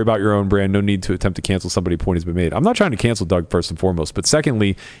on, worry about your own brand, no need to attempt to cancel somebody, point has been made. I'm not trying to cancel Doug first and foremost, but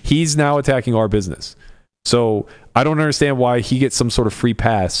secondly, he's now attacking our business. So I don't understand why he gets some sort of free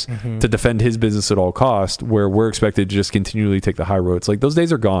pass to defend his business at all cost, where we're expected to just continually take the high road. It's like, those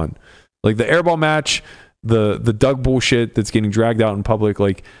days are gone. Like the airball match, the Doug bullshit that's getting dragged out in public,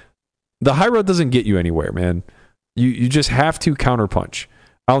 like the high road doesn't get you anywhere, man. You just have to counterpunch.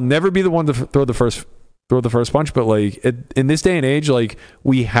 I'll never be the one to throw the first punch, but like in this day and age, like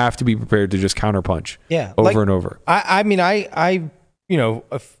we have to be prepared to just counterpunch. Yeah, over and over. I mean,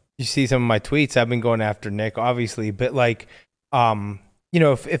 if you see some of my tweets, I've been going after Nick, obviously, but like,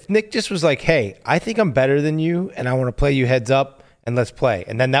 if Nick just was like, hey, I think I'm better than you, and I want to play you heads up, and let's play,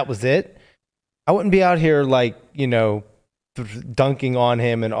 and then that was it, I wouldn't be out here like, dunking on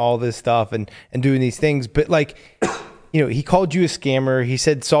him and all this stuff and doing these things. But like, he called you a scammer. He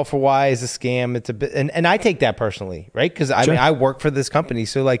said Solve for Why is a scam. It's a bit, and I take that personally, right? Because I mean, I work for this company.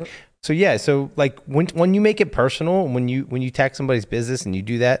 So like, when you make it personal, and when you attack somebody's business and you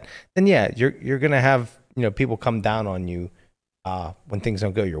do that, then yeah, you're gonna have people come down on you when things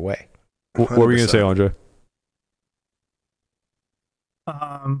don't go your way. What were you gonna say, Andre?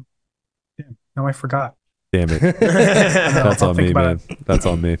 No, I forgot. Damn it. That's on me, man. That's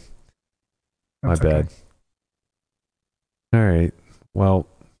on me. My bad. All right. Well,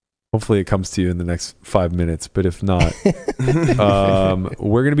 hopefully it comes to you in the next 5 minutes. But if not,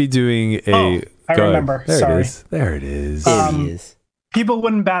 we're going to be doing a... I remember. Sorry. There it is. People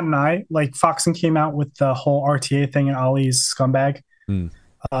wouldn't bat an eye. Like Foxen came out with the whole RTA thing and Ali's scumbag.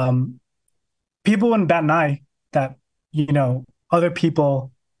 People wouldn't bat an eye that, other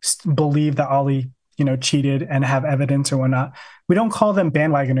people believe that Ali, cheated and have evidence or whatnot. We don't call them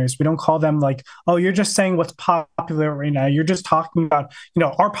bandwagoners. We don't call them like, oh, you're just saying what's popular right now. You're just talking about,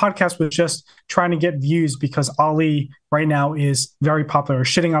 our podcast was just trying to get views because Ali right now is very popular.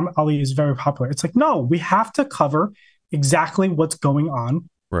 Shitting on Ali is very popular. It's like, no, we have to cover exactly what's going on.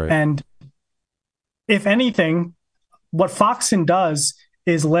 Right. And if anything, what Foxen does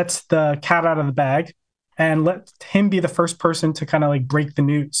is lets the cat out of the bag and let him be the first person to kind of like break the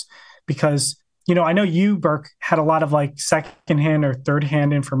news. Because, I know you, Burke, had a lot of like secondhand or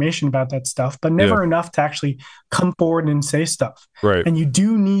third-hand information about that stuff, but never enough to actually come forward and say stuff. Right. And you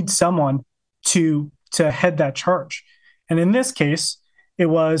do need someone to head that charge. And in this case, it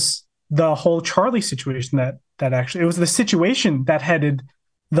was the whole Charlie situation that actually, it was the situation that headed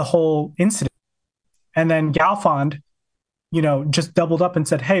the whole incident. And then Galfond, just doubled up and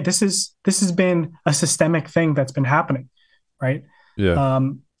said, hey, this has been a systemic thing that's been happening. Right. Yeah.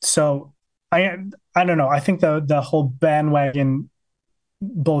 So I don't know. I think the whole bandwagon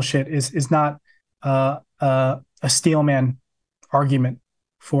bullshit is not a steelman argument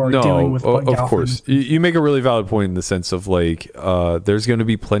for dealing with what of course. You make a really valid point in the sense of like, there's going to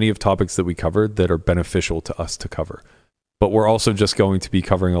be plenty of topics that we covered that are beneficial to us to cover, but we're also just going to be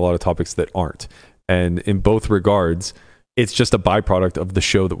covering a lot of topics that aren't. And in both regards, it's just a byproduct of the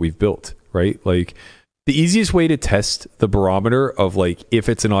show that we've built, right? Like the easiest way to test the barometer of like, if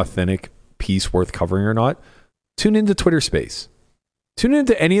it's an authentic piece worth covering or not, tune into Twitter Space. Tune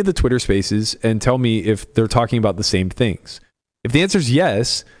into any of the Twitter Spaces and tell me if they're talking about the same things. If the answer is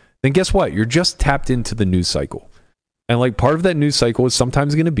yes, then guess what? You're just tapped into the news cycle. And like part of that news cycle is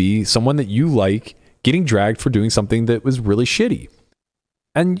sometimes going to be someone that you like getting dragged for doing something that was really shitty.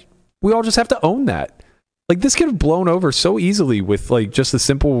 And we all just have to own that. Like this could have blown over so easily with like just a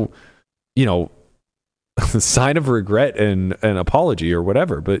simple, sign of regret and an apology or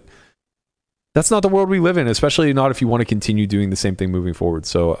whatever. But that's not the world we live in, especially not if you want to continue doing the same thing moving forward.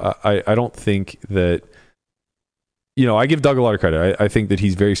 So I don't think that, I give Doug a lot of credit. I think that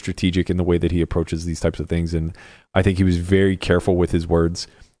he's very strategic in the way that he approaches these types of things. And I think he was very careful with his words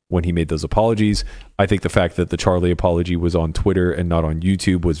when he made those apologies. I think the fact that the Charlie apology was on Twitter and not on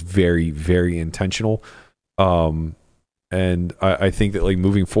YouTube was very, very intentional. And I think that like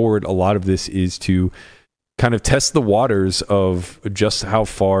moving forward, a lot of this is to kind of test the waters of just how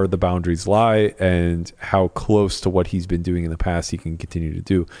far the boundaries lie and how close to what he's been doing in the past he can continue to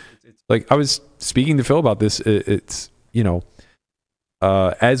do. Like I was speaking to Phil about this, it's,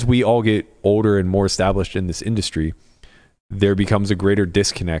 as we all get older and more established in this industry, there becomes a greater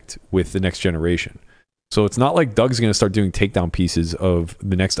disconnect with the next generation. So it's not like Doug's going to start doing takedown pieces of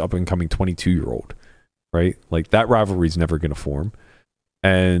the next up and coming 22-year-old, right? Like that rivalry is never going to form.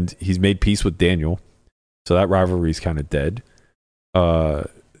 And he's made peace with Daniel. So that rivalry is kind of dead.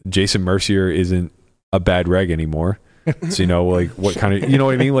 Jason Mercier isn't a bad reg anymore. So, like what kind of,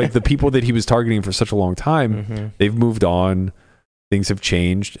 what I mean? Like the people that he was targeting for such a long time, they've moved on. Things have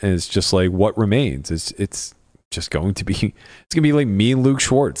changed. And it's just like, what remains? It's just going to be like me and Luke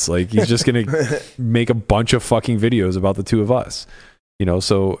Schwartz. Like he's just going to make a bunch of fucking videos about the two of us,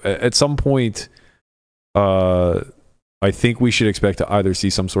 So at some point, I think we should expect to either see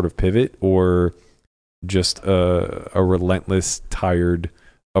some sort of pivot or just a relentless, tired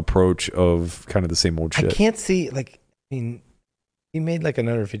approach of kind of the same old shit. I can't see, he made like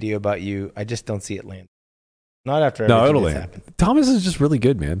another video about you. I just don't see it land. Not after everything that's happened. Thomas is just really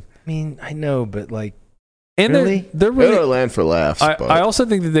good, man. I mean, I know, but like, and really? They're really it'll land for laughs. I also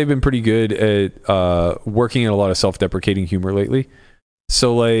think that they've been pretty good at working in a lot of self-deprecating humor lately.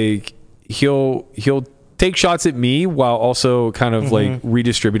 So like he'll take shots at me while also kind of like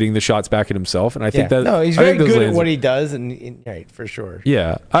redistributing the shots back at himself, and I think that he's very good at what he does, and right, for sure.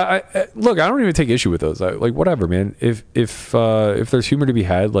 Yeah, I look, I don't even take issue with those. Like whatever, man. If there's humor to be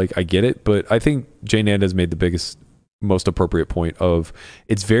had, like I get it, but I think Jay Nandez made the biggest, most appropriate point of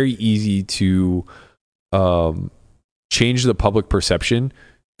it's very easy to change the public perception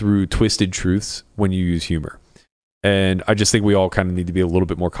through twisted truths when you use humor, and I just think we all kind of need to be a little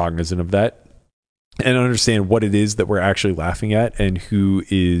bit more cognizant of that. And understand what it is that we're actually laughing at and who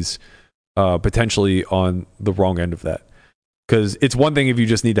is potentially on the wrong end of that. Because it's one thing if you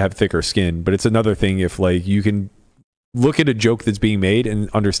just need to have thicker skin, but it's another thing if like you can look at a joke that's being made and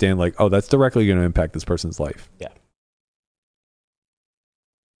understand like, oh, that's directly going to impact this person's life. Yeah.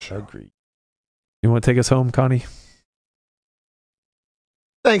 Agreed. You want to take us home, Connie?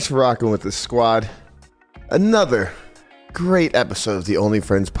 Thanks for rocking with the squad. Another great episode of the Only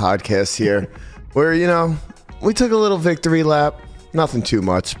Friends podcast here, where, you know, we took a little victory lap. Nothing too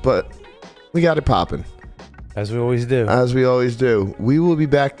much, but we got it popping. As we always do. We will be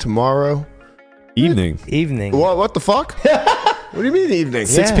back tomorrow. Evening. What the fuck? What do you mean evening?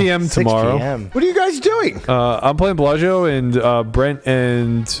 6 p.m. tomorrow. 6 p.m. What are you guys doing? I'm playing Bellagio, and Brent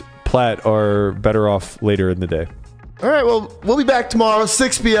and Platt are better off later in the day. All right, well, we'll be back tomorrow,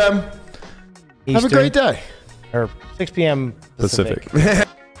 6 p.m. Eastern, Have a great day. Or 6 p.m. Pacific.